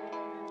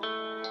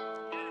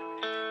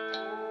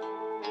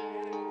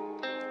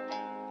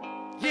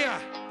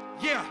 Yeah,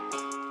 yeah.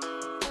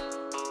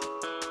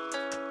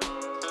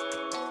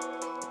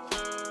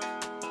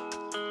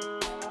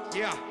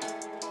 Yeah.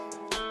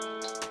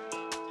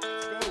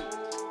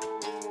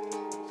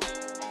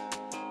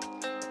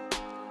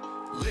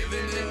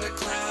 Living in the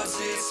clouds,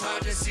 it's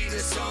hard to see the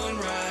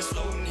sunrise.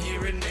 Floating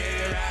here and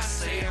there, I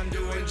say I'm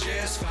doing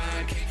just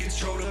fine. Can't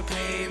control the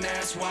pain,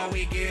 that's why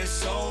we get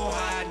so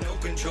high. No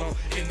control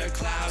in the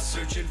clouds,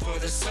 searching for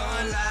the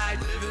sunlight.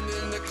 Living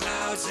in the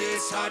clouds,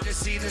 it's hard to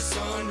see the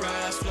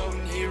sunrise.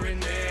 Floating here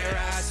and there,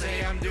 I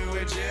say I'm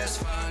doing just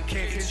fine.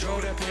 Can't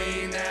control the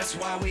pain, that's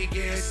why we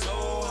get so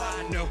high.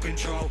 No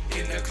control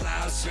in the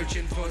clouds,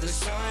 searching for the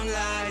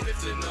sunlight.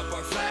 Lifting up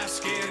our flat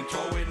skin,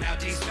 throwing out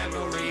these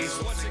memories.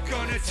 What's it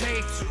gonna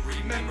take to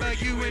remember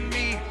you and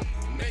me?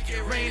 Make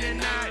it rain at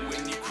night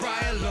when you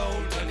cry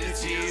alone. Thunder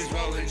tears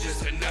rolling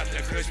just enough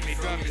to curse me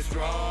from your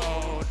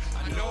throne.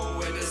 I know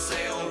when to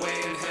sail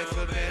away and head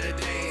for better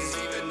days.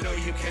 Even though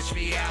you catch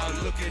me out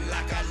looking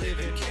like I live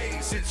in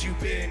caves. Since you've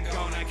been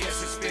gone, I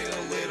guess it's been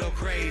a little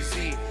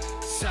crazy.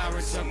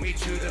 Sirens sung me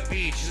to the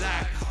beach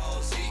like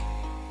Halsey.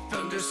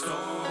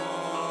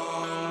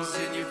 Thunderstorms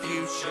in your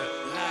future.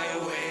 Lie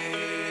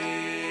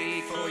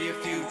away for your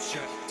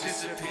future.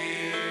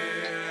 Disappear.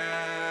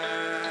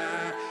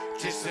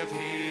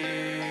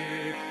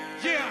 Disappear.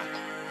 Yeah,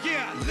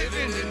 yeah.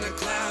 Living in the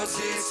clouds,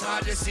 it's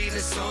hard to see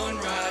the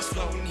sunrise.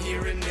 Floating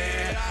here and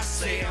there, I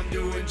say I'm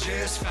doing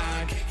just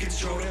fine. Can't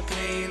control the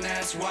pain,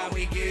 that's why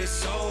we get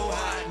so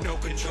high. No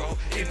control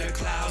in the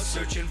clouds,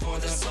 searching for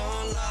the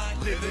sunlight.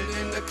 Living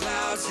in the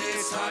clouds,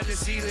 it's hard to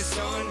see the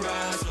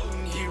sunrise.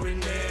 Floating here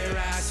and there,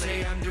 I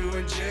say I'm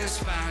doing just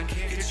fine.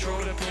 Can't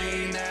control the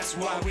pain, that's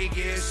why we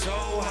get so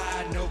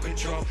high. No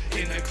control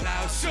in the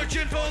clouds,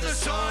 searching for the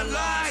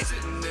sunlight.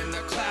 Sitting in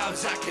the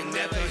clouds, I can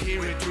never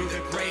hear it through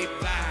the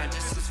grapevine.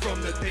 This is from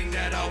the thing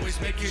that always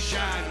make you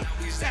shine.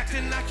 Always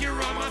acting like you're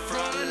on my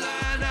front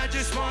line. I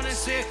just wanna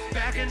sit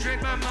back and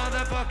drink my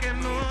motherfucking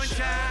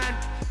moonshine.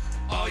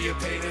 All your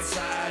pain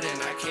inside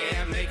and I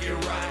can't make it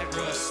right.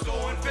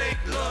 Restoring fake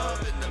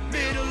love in the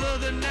middle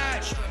of the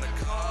night, trying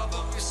to carve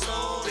up your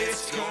soul.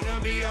 It's gonna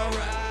be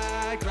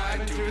alright,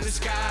 gliding through the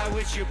sky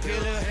with your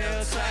pillow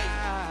held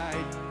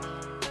tight.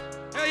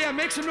 Hell yeah,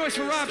 make some noise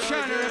for Rob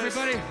Shiner,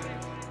 everybody.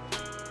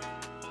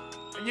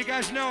 And you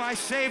guys know I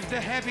saved the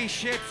heavy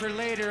shit for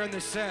later in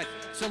the set.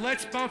 So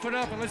let's bump it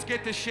up and let's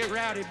get this shit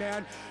rowdy,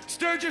 man.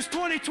 Sturgis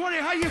 2020,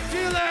 how you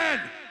feeling?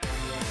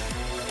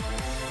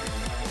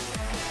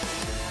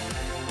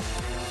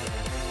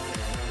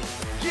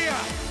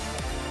 Yeah.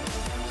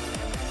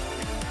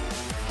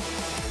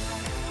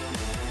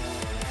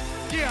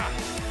 Yeah.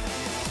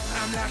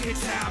 I'm like a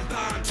time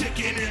bomb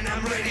ticking and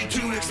I'm ready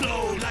to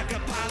explode. Like a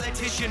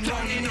politician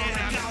running and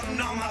I'm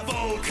counting on my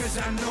vote. Cause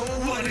I know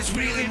what is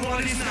real and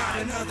what is not.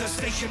 Another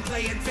station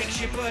playing fake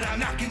shit, but I'm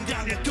knocking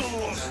down the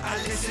door. I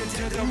listen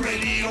to the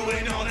radio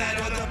and all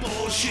that other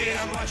bullshit.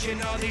 I'm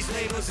watching all these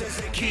labels as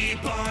they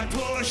keep on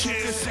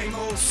pushing. The same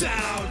old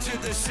sound to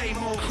the same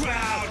old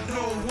crowd.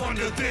 No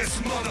wonder this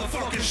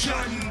motherfucker's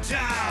shutting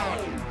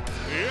down.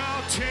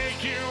 I'll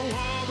take you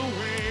all the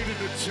way to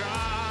the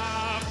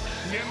top,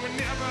 and we're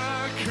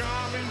never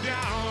coming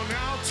down.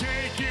 I'll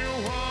take you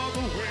all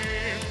the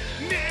way,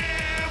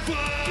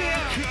 never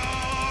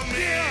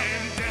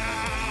coming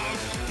down.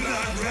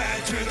 Blood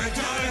red to the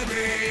dark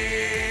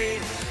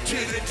green, to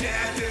the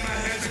death in my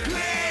hands of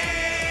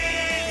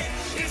clay.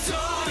 It's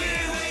all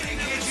here waiting,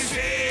 can't you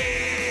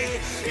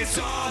see? It's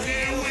all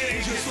here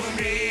waiting just for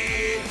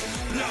me.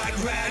 Blood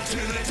red to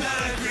the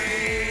dark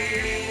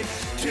green,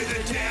 to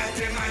the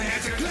death in my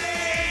hands of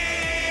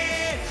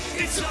clay.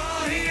 It's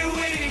all here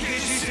waiting,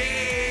 can't you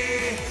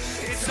see?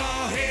 It's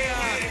all here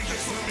waiting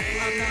just for me.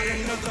 I'm not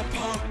another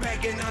punk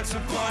begging on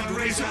some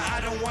fundraiser.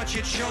 I don't want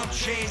your chump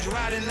change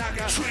riding like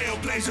a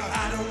trailblazer.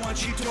 I don't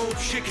want you dope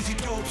shit cause you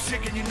dope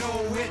sick and you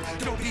know it.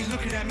 Don't be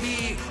looking at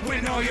me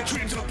when all your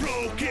dreams are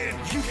broken.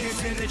 You can't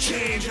stand the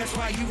change, that's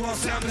why you all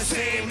sound the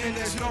same. And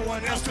there's no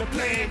one else to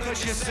blame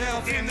but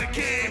yourself in the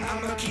game.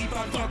 I'ma keep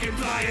on fucking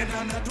flying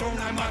on the throne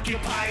I'm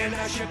occupying.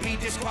 I should be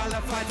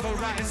disqualified for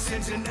writing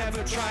sins and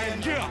never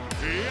trying. Yeah,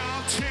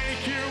 I'll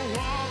take you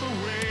all the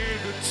way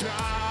to the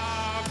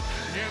top,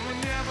 and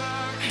we're never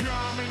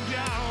coming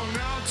down.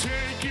 I'll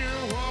take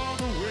you all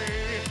the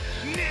way,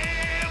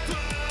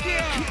 never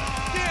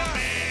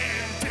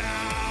coming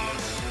down.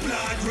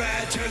 Blood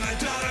red to the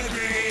dark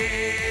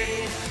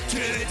green, to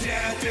the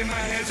death in my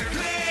hands of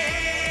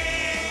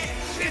clay.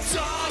 It's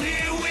all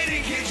here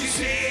waiting, can't you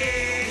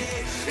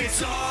see?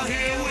 It's all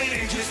here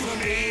waiting just for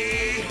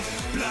me.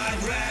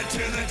 Blood red to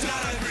the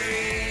dark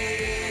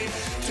green,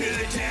 to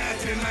the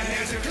death in my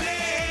hands of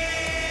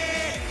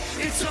clay.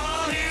 It's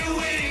all here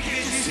waiting,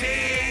 can't you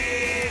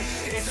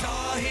see? It's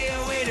all here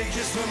waiting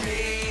just for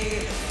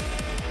me.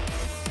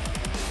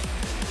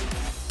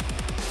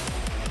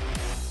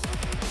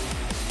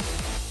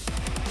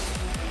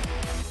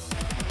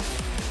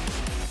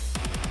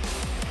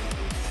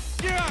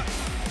 Yeah,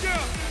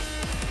 yeah.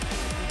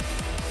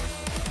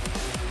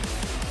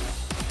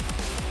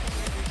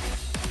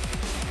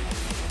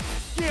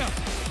 Yeah.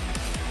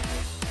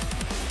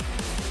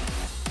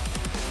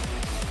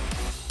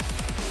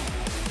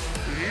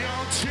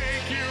 I'll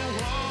take you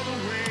all the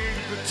way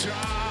to the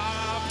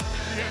top,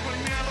 and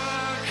we're never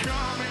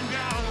coming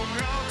down.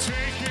 I'll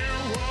take you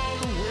all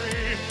the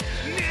way,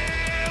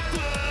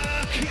 never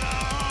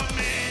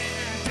coming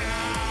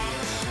down.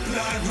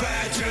 Blood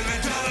red to the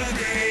dark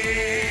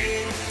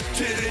green,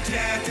 to the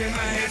death in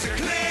my hands of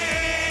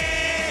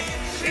clay.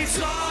 It's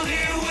all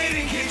here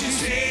waiting, can't you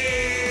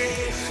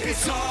see?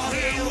 It's all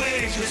here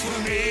waiting just for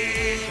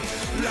me.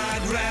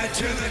 Blood red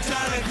to the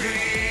dark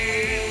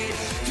green,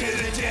 to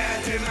the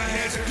death in my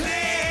hands of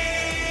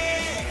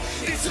clay.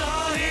 It's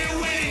all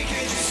here waiting,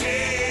 can't you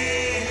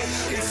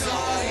see? It's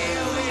all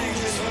here waiting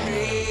just for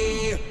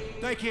me.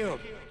 Thank you.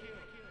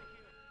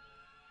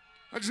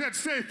 I just had to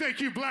say thank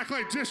you,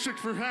 Blacklite District,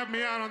 for having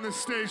me out on this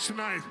stage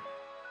tonight.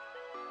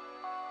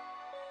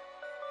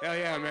 Hell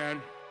yeah,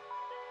 man.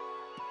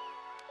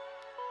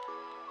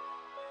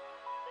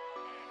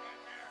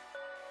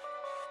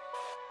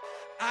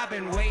 I've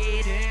been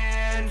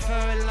waiting for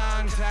a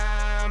long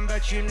time,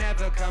 but you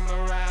never come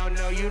around,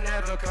 no, you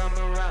never come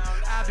around.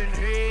 I've been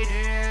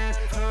waiting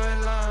for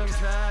a long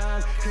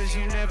time, cause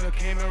you never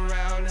came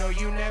around, no,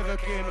 you never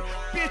came around.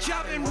 Bitch,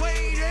 I've been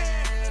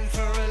waiting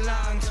for a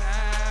long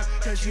time,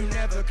 cause you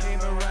never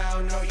came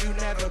around, no, you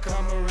never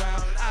come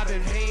around. I've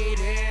been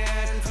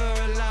waiting for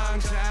a long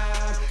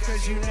time,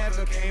 cause you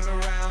never came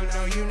around,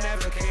 no, you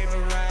never came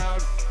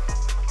around.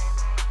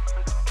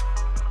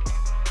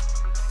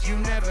 You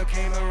never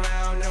came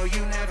around, no,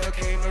 you never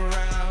came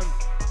around.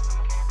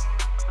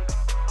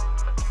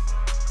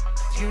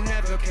 You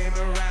never came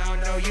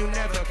around, no, you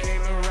never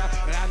came around.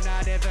 But I'm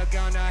not ever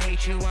gonna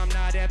hate you, I'm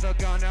not ever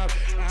gonna,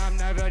 I'm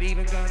never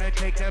even gonna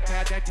take the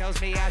path that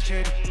tells me I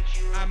should.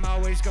 I'm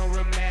always gonna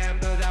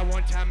remember that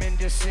one time in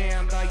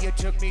December, you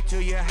took me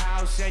to your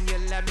house and you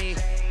let me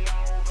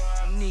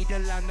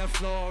Needle on the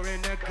floor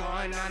and a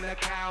gun on the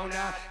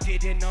counter.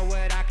 Didn't know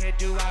what I could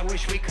do, I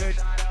wish we could.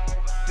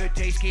 The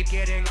days keep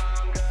getting,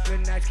 the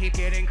nights keep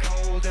getting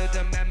colder,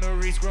 the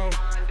memories grow.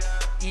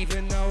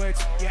 Even though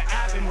it's, yeah,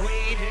 I've been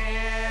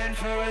waiting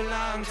for a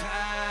long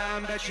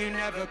time, but you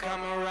never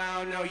come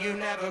around, no, you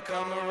never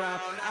come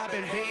around. I've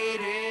been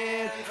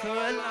hating for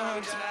a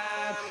long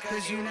time,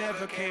 cause you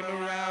never came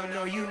around,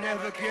 no, you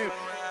never came.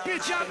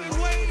 Bitch, I've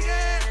been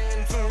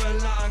waiting for a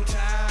long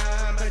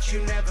time, but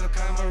you never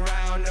come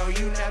around, no,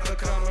 you never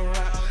come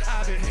around.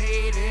 I've been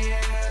hating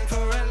for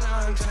a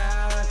long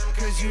time,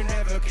 cause you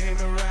never came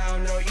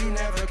around, no, you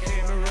never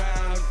came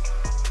around.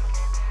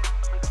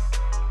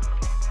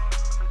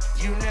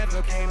 You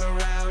never came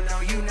around,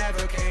 no, you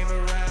never came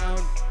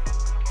around.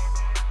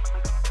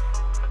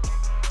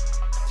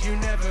 You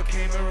never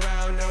came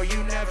around, no,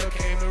 you never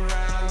came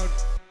around.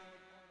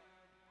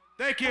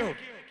 Thank you.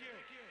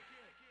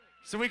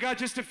 So we got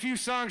just a few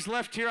songs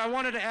left here. I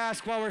wanted to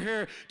ask while we're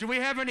here, do we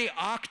have any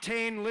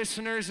Octane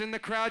listeners in the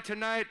crowd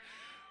tonight?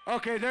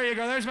 Okay, there you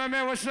go. There's my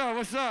man. What's up?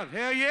 What's up?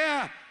 Hell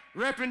yeah.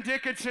 Reppin'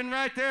 Dickinson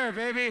right there,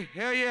 baby.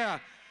 Hell yeah.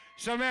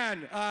 So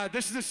man,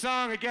 this is a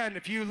song, again,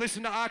 if you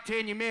listen to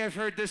Octane, you may have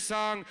heard this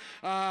song.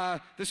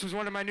 This was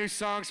one of my new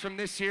songs from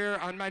this year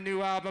on my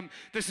new album.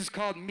 This is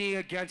called Me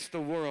Against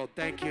the World.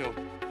 Thank you.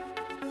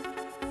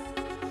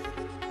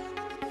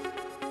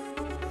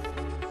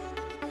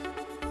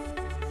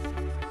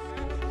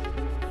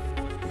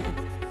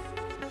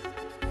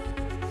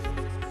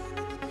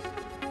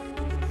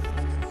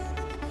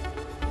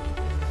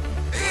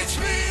 It's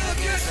me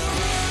against the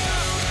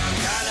world. I'm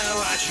gonna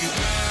watch you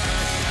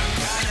burn. I'm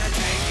gonna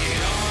take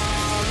it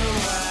all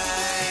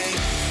away.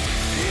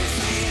 It's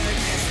me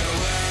against the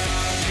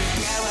world. You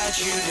get what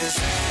you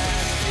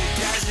deserve. It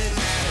doesn't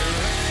matter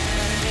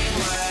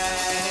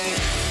anyway.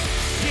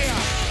 Yeah.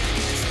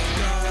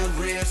 No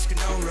risk,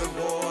 no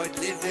reward.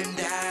 Live and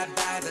die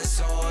by the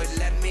sword.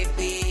 Let me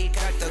be,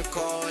 cut the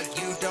cord.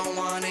 You don't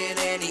want it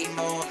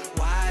anymore.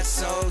 Why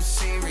so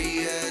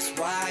serious?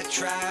 Why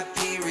try,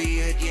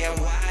 period? Yeah,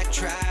 why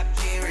try,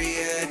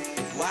 period?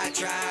 Why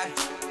try?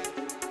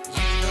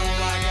 You know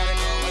I gotta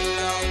go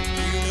alone.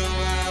 You know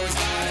I always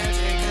gotta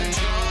take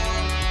control.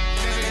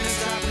 Never gonna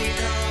stop, we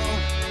know.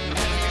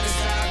 Never gonna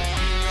stop.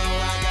 You know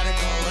I gotta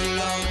go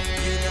alone.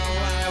 You know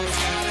I always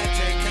gotta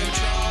take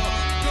control.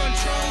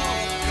 Control,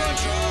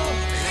 control.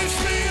 It's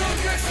me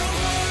against the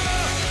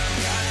world.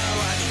 Gotta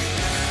watch you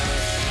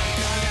burn.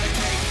 Gotta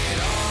take it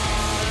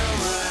all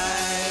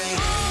away.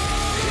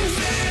 It's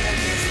me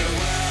against the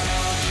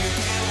world. You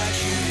get what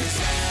you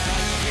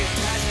deserve. It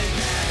doesn't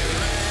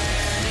matter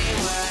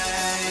anyway.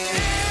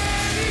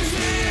 It's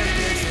me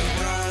against the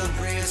world.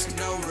 Risk,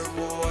 no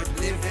reward.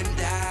 Live and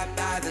die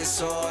by the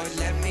sword.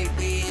 Let me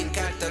be,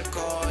 cut the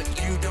cord.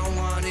 You don't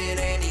want it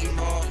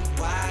anymore.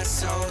 Why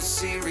so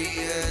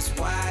serious?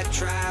 Why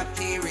try,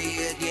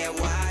 period? Yeah,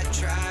 why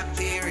try,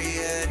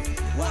 period?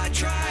 Why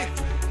try?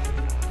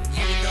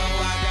 You know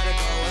I gotta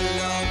go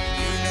alone.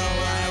 You know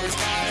I always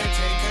gotta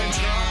take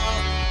control.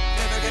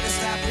 Never gonna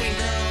stop, we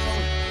know.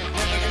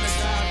 Never gonna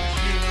stop.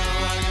 You know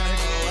I gotta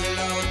go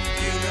alone.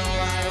 You know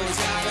I always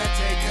gotta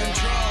take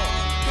control.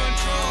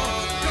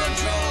 Control,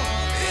 control.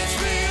 It's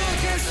me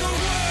against the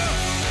world.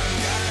 I'm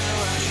gonna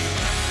watch you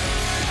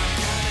burn. I'm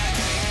gonna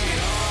take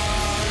it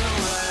all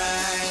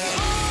away.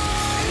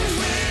 It's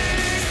me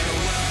against the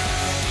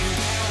world. You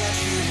get what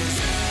you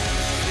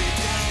deserve. It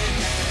doesn't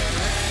matter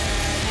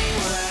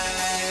anyway.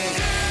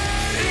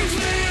 It's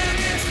me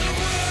against the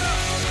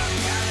world. I'm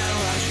gonna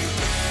watch you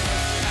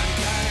burn. I'm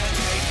gonna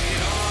take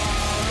it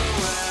all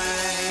away.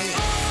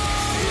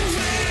 It's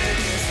me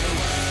against the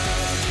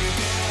world. You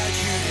get what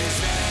you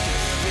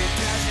deserve. It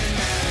doesn't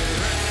matter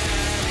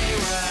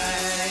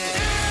anyway.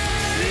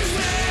 It's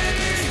me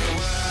against the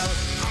world.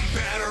 I'm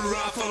better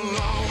off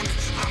alone.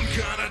 I'm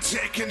gonna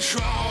take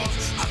control.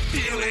 I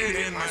feel it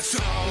in my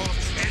soul,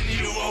 and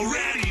you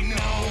already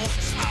know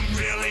I'm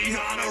really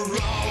on a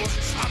roll.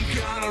 I'm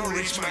gonna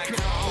reach my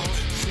goal.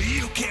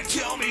 You can't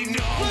tell me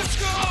no. Let's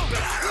go. I'm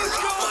better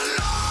off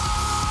alone.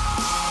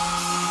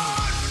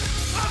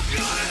 I'm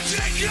gonna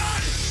take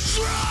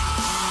control.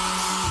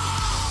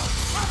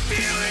 I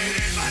feel it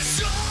in my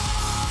soul,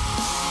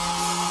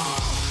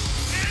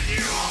 and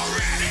you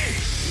already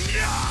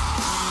know.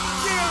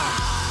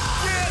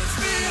 It's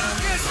me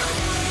against the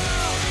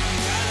world. I'm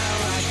gonna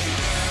watch you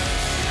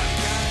burn. I'm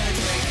gonna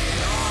take it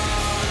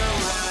all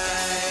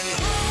away.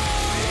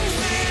 It's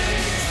me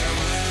against the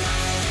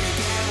world. You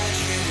get what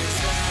you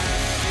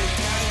deserve. It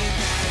doesn't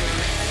matter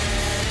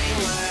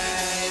anyway.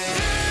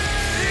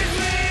 It's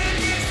me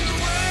against the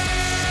world.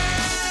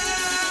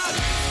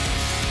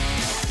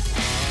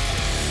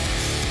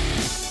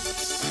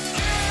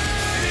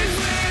 It's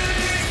me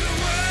against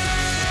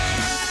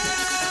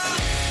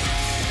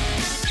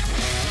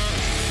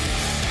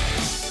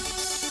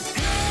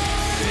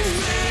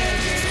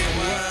the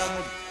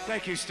world.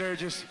 Thank you,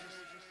 Sturgis.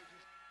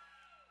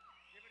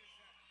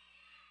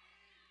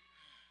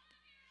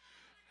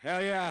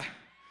 Hell yeah.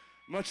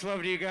 Much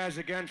love to you guys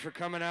again for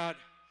coming out.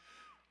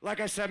 Like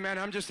I said, man,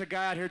 I'm just a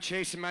guy out here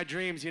chasing my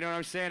dreams, you know what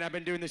I'm saying? I've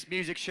been doing this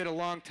music shit a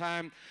long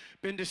time,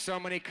 been to so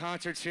many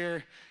concerts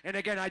here, and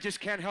again, I just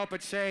can't help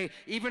but say,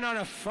 even on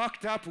a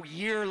fucked up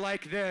year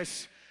like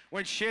this,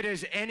 when shit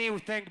is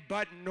anything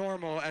but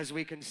normal, as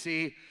we can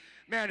see,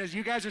 man, as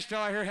you guys are still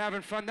out here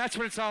having fun, that's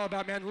what it's all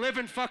about, man,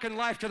 living fucking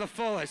life to the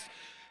fullest.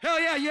 Hell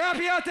yeah, you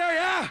happy out there,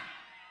 yeah?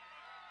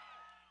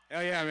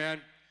 Hell yeah, man.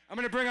 I'm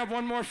gonna bring up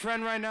one more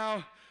friend right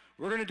now.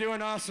 We're gonna do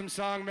an awesome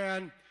song,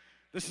 man.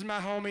 This is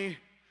my homie,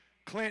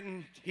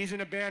 Clinton. He's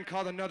in a band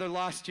called Another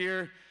Lost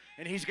Year,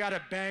 and he's got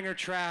a banger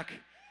track.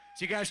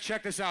 So you guys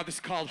check this out. This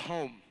is called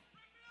Home.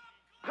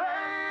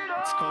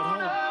 It's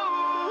called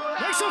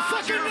Home. Make some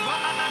fucking noise!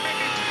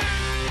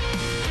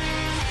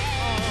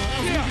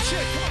 Yeah,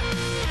 shit, come on.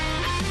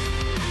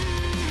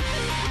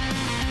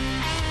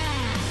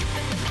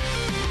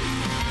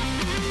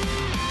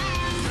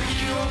 Break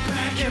your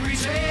back every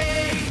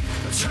day,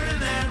 turning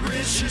that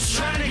wrist, just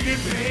trying to get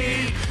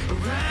paid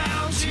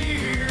around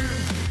here.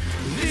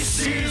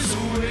 This is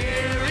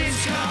where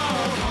it's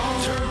called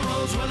home. Dirt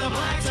roads where the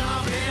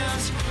blacktop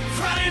ends.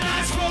 Friday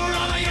nights for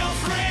all of your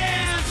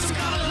friends. Some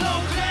kind of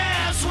low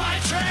class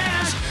white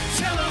trash.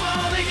 Tell them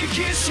all they can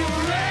kiss your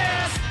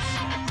ass.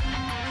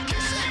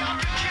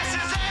 Kiss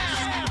his ass.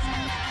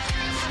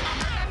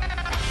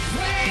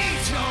 They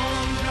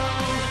don't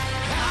know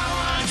how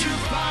hard you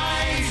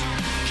fight.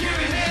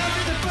 Giving hell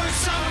to the first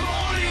summer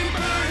morning,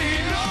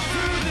 burning all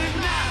through the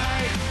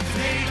night.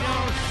 They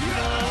don't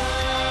know.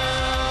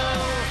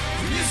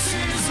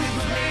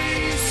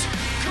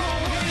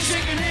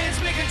 Shaking hands,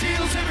 making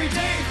deals every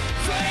day,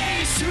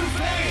 face to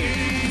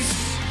face.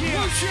 Yeah.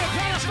 Oh shit,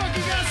 how the fuck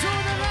you guys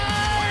doing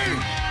tonight?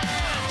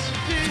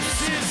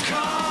 This is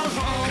called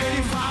home.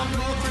 85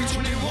 North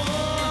 321.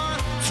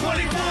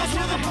 24's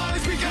where the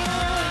party's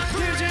begun.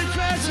 Clear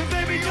fashion,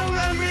 baby, don't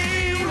let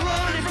me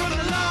running from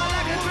the law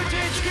like a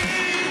vintage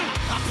king.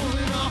 I'm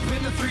pulling up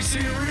in the 3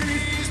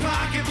 Series,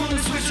 pocket full of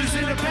switches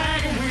in a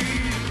bag of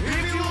weed.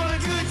 If you want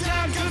a good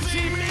time, come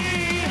see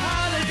me.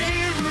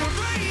 Holiday in Room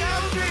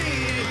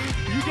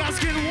 303. You guys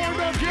getting warmed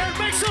up here?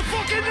 Make some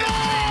fucking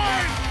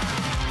noise!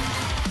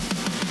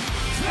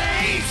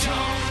 They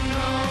don't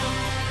know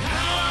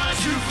how hard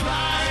you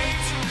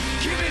fight.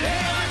 Give it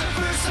hell in the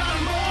first of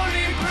the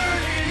morning,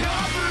 burning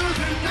all through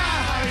the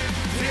night.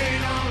 They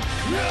don't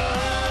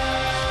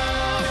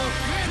know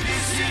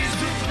this is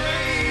the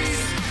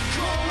place.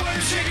 Cold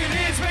weather, shaking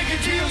hands,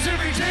 making deals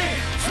every day,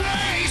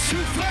 face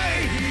to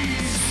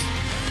face.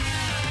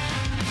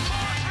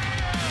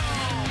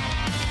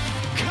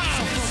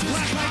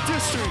 Blacklite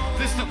District.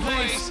 This the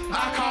place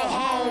I call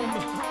home.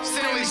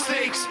 Stanley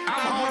Steaks,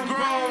 I'm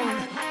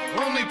homegrown.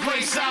 Only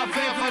place I've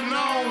ever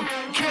known.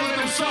 Killing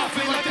them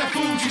softly like that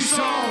Fuji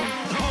song.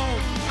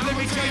 Home, let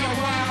me tell you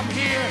why I'm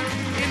here.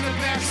 In the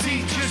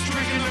backseat, just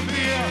drinking a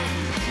beer.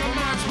 My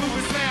mind's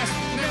moving fast,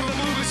 never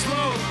moving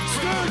slow.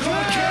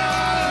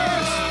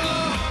 Sturgis!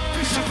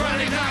 Fishing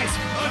Friday nights,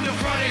 under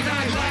Friday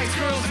night lights.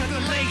 Girls at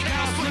the lake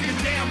house looking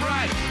damn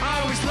right.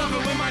 I always love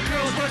it when my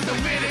girls worth the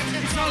minute.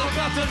 It's all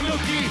about the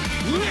looky,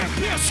 lip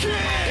biscuit.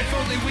 If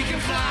only we can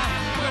fly,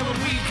 where would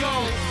we go?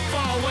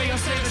 Far away or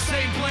stay the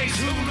same place,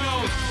 who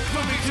knows?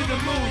 Coming to the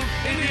moon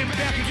and then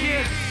back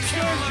again.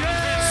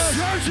 Sturgis!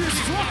 Sturgis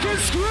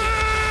fucking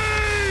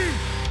scream!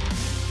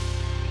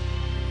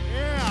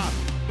 Yeah,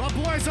 my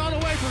boys all the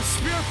way from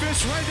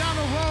Spearfish right down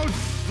the road.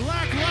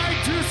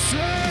 Blacklite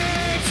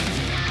District!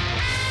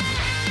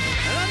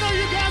 And I know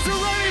you guys are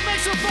ready.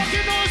 Make some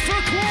fucking noise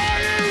for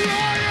Quiet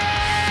Riot!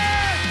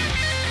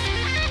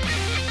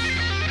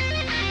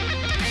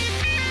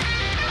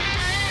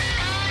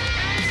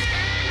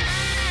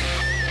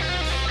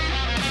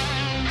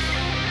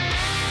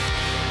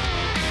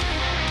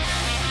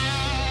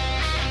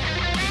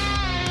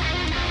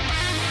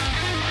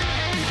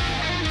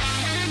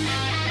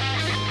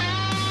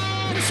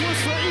 This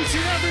one's for each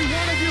and every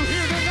one of you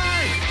here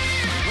tonight.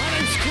 My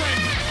name's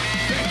Clint.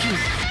 Thank you.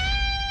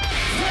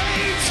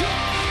 They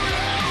don't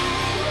know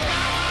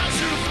how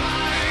to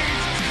fight.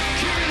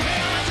 Giving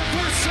hell at the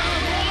first of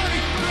the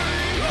morning,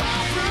 burning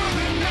all through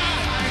the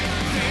night.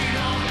 They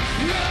don't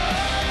know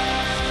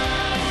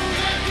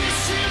that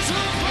this is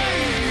the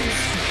place.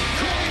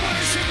 Cold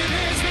weather, shaking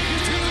hands,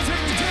 making deals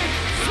every day,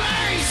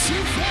 face to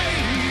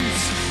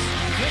face.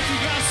 Thank you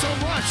guys so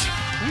much.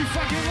 We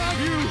fucking love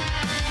you.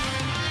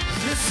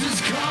 This is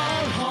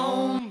called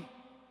home.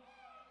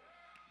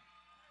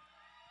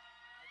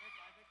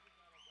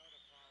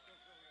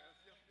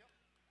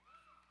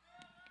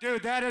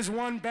 Dude, that is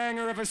one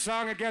banger of a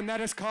song. Again,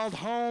 that is called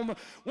Home.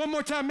 One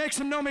more time, make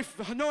some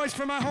noise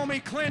for my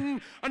homie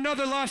Clinton.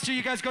 Another Lost Year.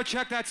 You guys go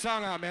check that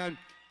song out, man.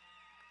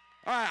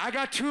 All right, I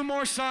got 2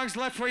 more songs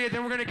left for you,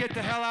 then we're going to get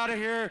the hell out of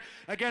here.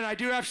 Again, I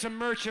do have some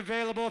merch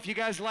available if you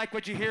guys like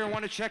what you hear and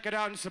want to check it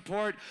out and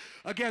support.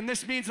 Again,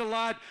 this means a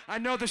lot. I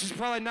know this is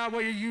probably not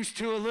what you're used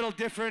to, a little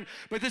different,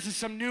 but this is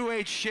some new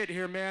age shit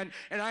here, man.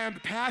 And I am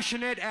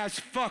passionate as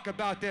fuck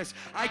about this.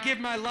 I give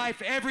my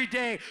life every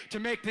day to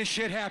make this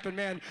shit happen,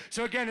 man.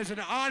 So again, it's an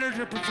honor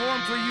to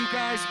perform for you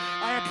guys.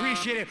 I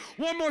appreciate it.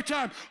 One more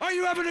time. Are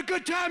you having a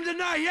good time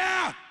tonight?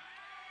 Yeah?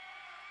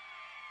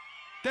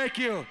 Thank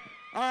you.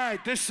 All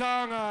right, this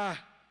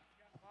song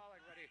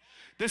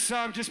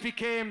just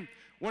became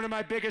one of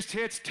my biggest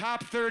hits,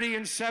 top 30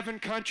 in 7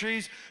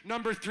 countries,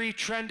 #3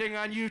 trending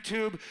on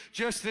YouTube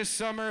just this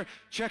summer.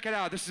 Check it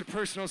out. This is a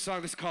personal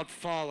song. This is called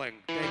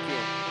Falling. Thank you.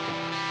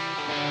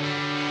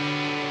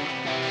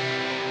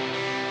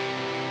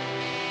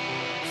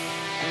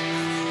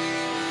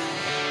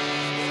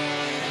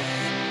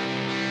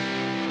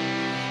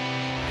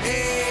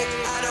 Hey,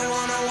 I don't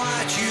wanna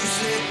watch you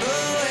slip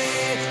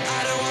away.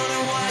 I don't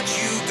wanna watch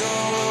you go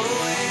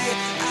away.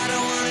 I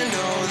don't wanna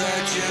know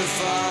that you're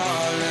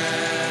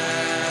falling.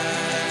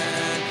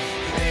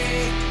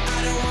 Hey, I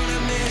don't wanna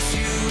miss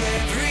you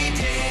every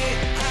day.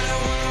 I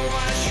don't wanna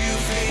watch you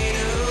fade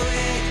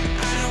away.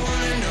 I don't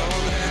wanna know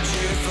that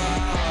you're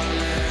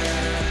falling.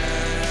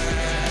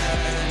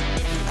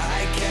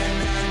 I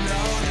cannot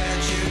know that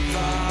you're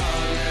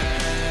falling.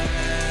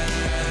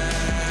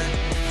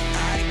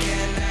 I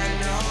cannot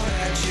know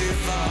that you're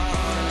falling.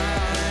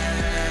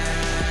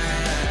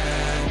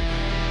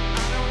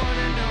 I don't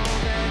wanna know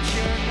that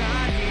you're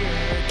not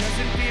here.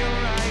 Doesn't feel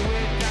right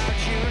without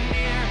you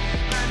near.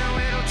 I know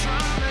it'll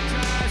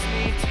traumatize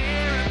me,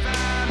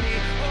 terrify me,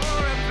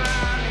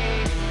 horrify me.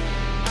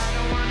 I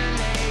don't wanna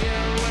lay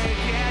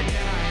awake at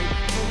night,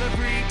 full of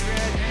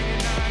regret,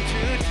 hanging on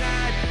too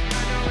tight.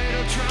 I know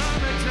it'll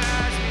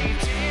traumatize me,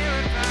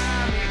 terrify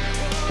me,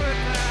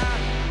 horrify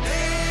me.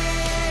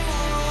 Hey,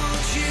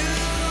 won't you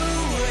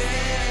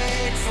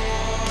wait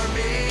for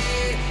me?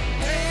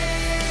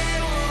 Hey,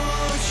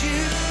 won't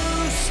you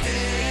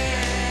stay?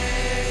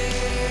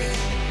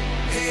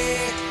 Hey,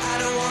 I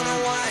don't wanna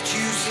watch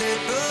you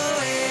slip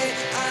away.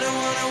 I don't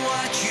wanna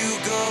watch you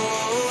go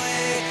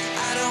away.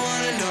 I don't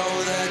wanna know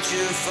that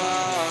you're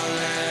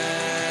falling.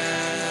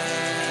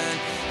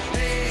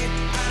 Hey,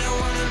 I don't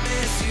wanna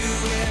miss you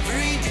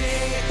every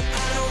day.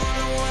 I don't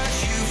wanna watch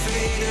you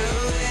fade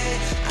away.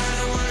 I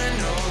don't wanna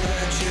know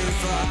that you're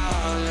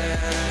falling.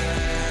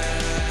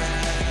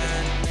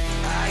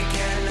 I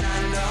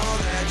cannot know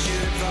that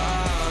you're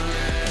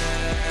falling.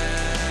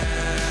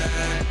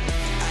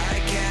 I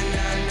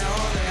cannot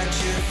know that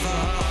you're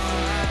falling.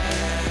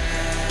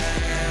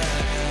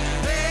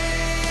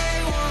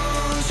 Hey,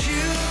 won't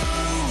you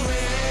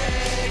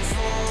wait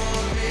for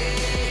me?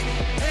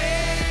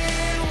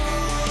 Hey,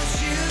 won't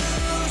you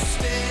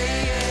stay?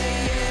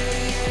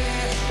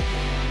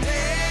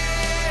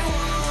 Hey,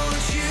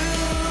 won't you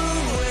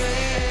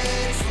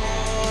wait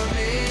for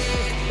me?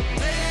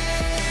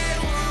 Hey,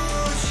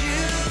 won't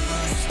you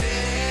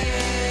stay?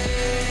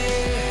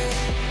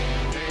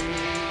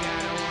 I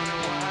don't wanna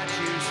watch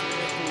you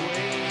slip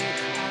away.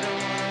 I don't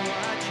wanna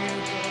watch you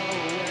go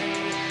away.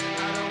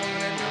 I don't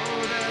wanna know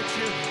that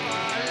you're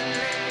falling.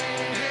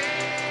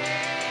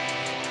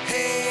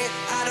 Hey,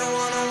 I don't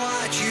wanna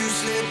watch you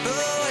slip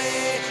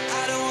away.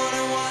 I don't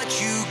wanna watch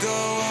you go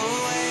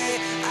away.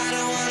 I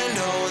don't wanna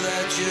know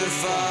that you're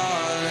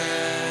falling.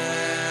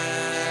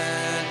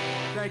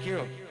 Thank you.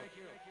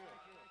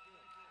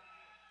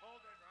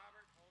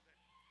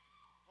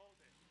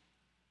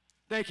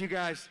 Thank you,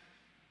 guys.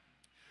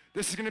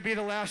 This is going to be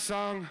the last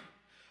song.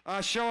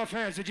 Show of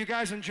hands. Did you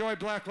guys enjoy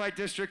Blacklite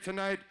District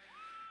tonight?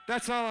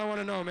 That's all I want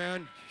to know,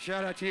 man.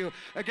 Shout out to you.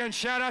 Again,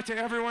 shout out to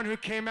everyone who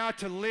came out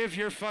to live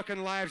your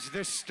fucking lives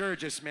this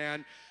Sturgis,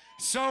 man.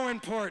 So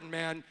important,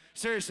 man.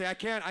 Seriously, I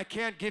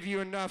can't give you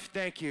enough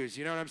thank yous.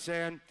 You know what I'm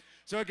saying?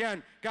 So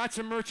again, got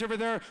some merch over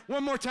there.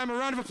 One more time, a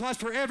round of applause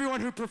for everyone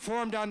who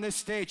performed on this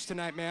stage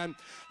tonight, man.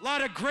 A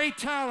lot of great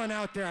talent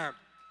out there.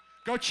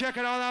 Go check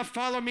it all out.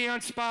 Follow me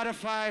on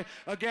Spotify.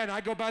 Again,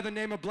 I go by the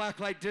name of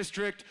Blacklite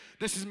District.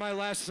 This is my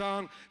last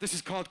song. This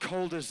is called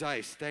Cold as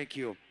Ice. Thank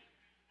you.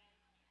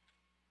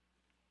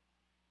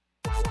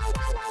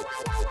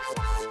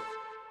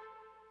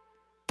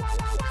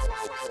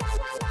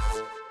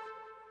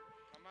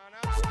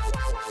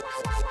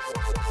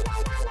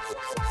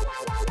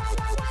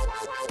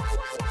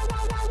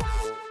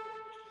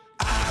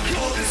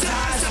 Cold as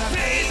ice, I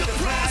paid the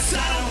price, I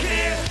don't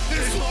care.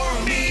 There's more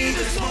of me,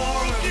 there's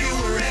more of you,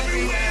 we're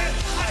everywhere.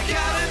 I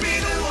gotta be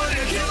the one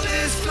to kill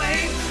this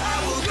flame.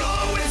 I will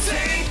go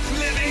insane,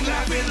 living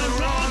life in the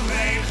wrong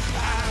lane.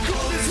 I'm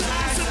cold as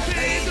ice, I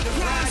paid the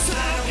price, I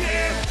don't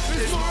care.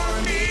 There's more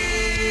of me,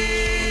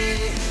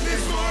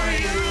 there's more of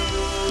you.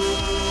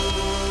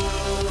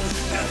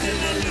 Nothing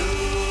to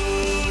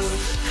lose,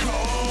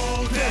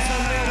 cold as There's a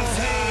little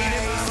pain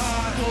in my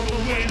heart for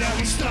the way that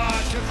we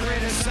start to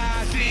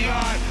criticize the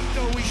art.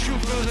 Though we shoot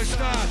for the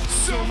start,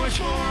 so much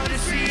more to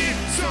see,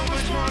 so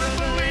much more to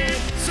believe,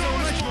 so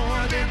much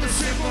more than the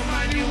simple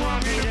mind you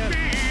want me to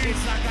be.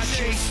 It's like I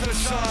chase the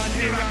sun,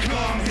 here I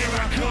come, here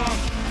I come.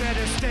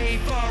 Better stay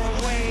far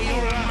away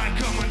or I might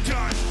come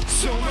undone.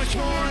 So much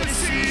more to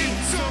see,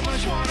 so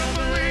much more to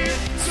believe,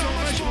 so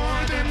much more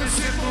than the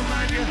simple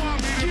mind you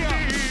want me to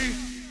be.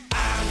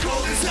 I'm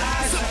cold as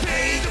ice, I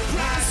paid the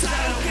price, I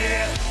don't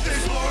care.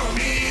 There's more of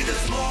me,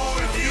 there's more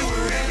of you,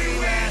 we're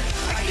everywhere.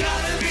 I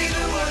gotta be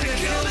the one to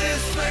kill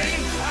this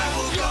flame. I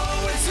will go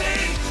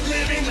insane,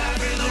 living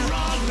life in the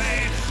wrong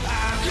lane.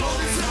 I'm cold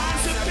as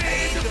ice, I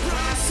paid the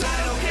price, I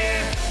don't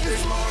care.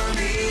 There's more of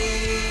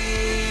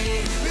me,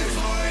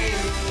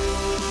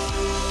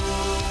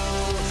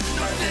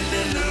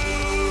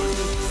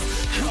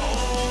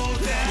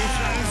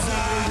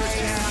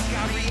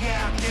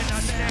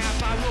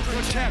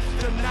 protect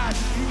the night.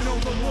 You know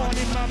the one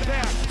in my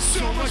back.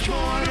 So much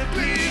more to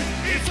be.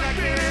 It's like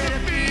better to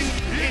be.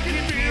 It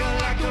can feel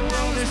like the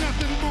world is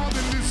nothing more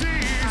than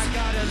disease. I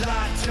got a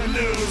lot to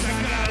lose. I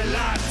got a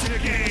lot to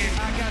gain.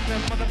 I got the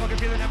motherfucking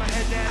feeling in my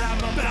head that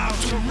I'm about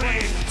to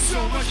reign.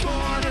 So much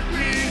more to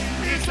be.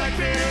 It's like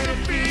better to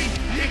be.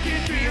 It can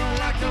feel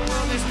like the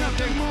world is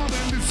nothing more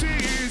than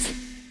disease.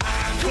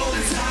 I'm cold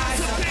as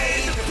ice. I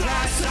paid the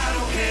price. I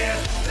don't care.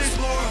 There's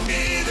more of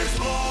me. There's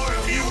more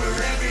of you.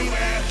 We're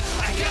everywhere.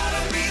 I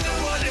gotta be the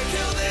one to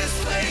kill this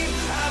flame.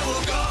 I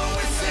will go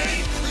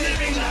insane.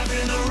 Living life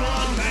in the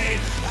wrong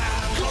lane.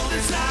 I'm cold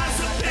as ice.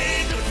 I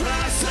paid the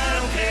price. I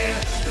don't care.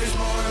 There's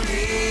more of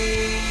me.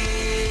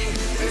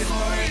 There's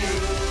more of you.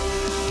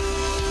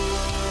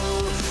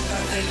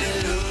 Nothing to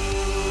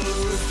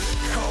lose.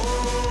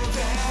 Cold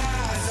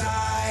as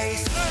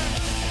ice.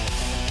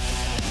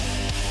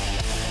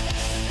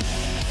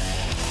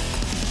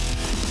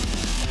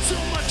 So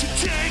much to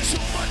take,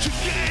 so much to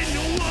gain,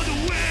 no other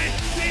way.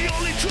 The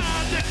only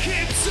tribe that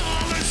keeps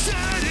all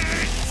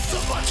uncertain. So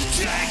much to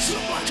take, so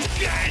much to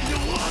gain, no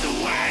other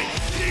way.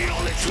 The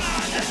only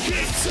tribe that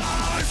keeps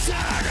all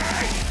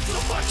uncertain. So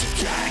much to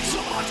take, so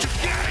much to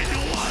gain,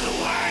 no other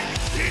way.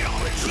 The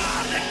only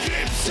tribe that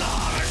keeps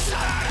all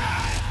uncertain.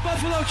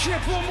 Buffalo Chip,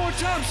 one more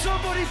time.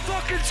 Somebody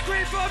fucking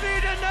scream for me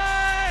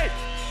tonight.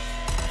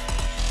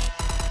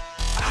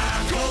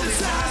 I'm cold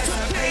as ice,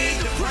 I paid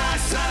the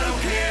price, I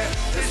don't care.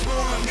 There's more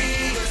of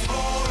me, there's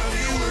more of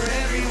you, we're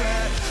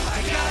everywhere.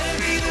 I gotta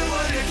be the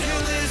one to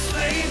kill this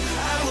flame.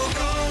 I will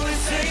go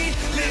insane,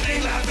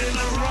 living life in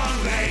the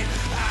wrong lane.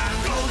 I'm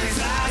cold as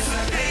ice,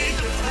 I paid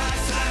the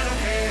price, I don't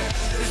care.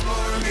 There's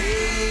more of me,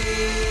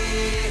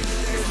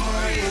 there's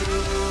more of you.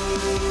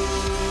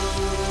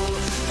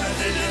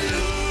 Nothing to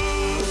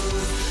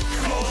lose,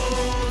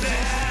 cold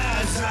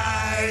as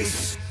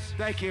ice.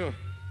 Thank you.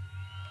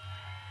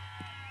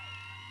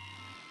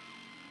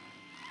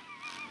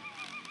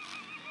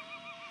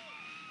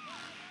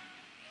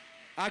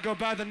 I go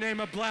by the name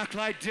of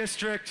Blacklite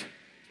District.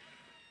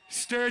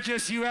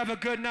 Sturgis, you have a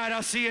good night.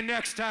 I'll see you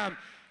next time.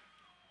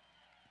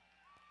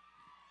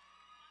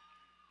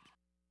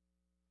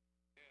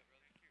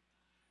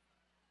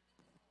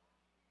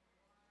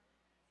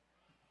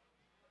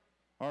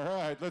 All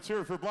right, let's hear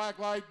it for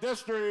Blacklite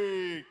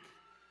District.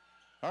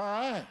 All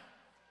right,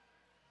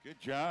 good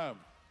job.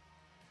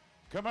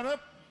 Coming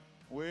up,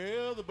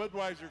 well, the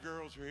Budweiser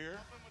girls are here.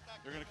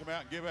 They're gonna come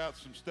out and give out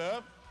some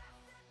stuff.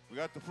 We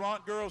got the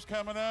Flaunt girls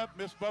coming up,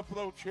 Miss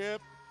Buffalo Chip,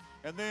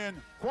 and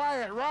then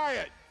Quiet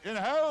Riot in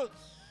the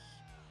house.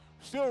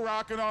 Still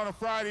rocking on a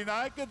Friday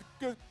night.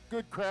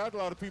 Good crowd. A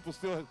lot of people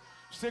still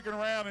sticking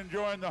around,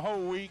 enjoying the whole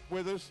week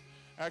with us.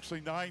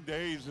 Actually, 9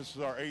 days. This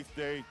is our 8th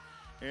day.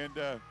 And,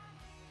 of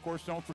course, don't forget.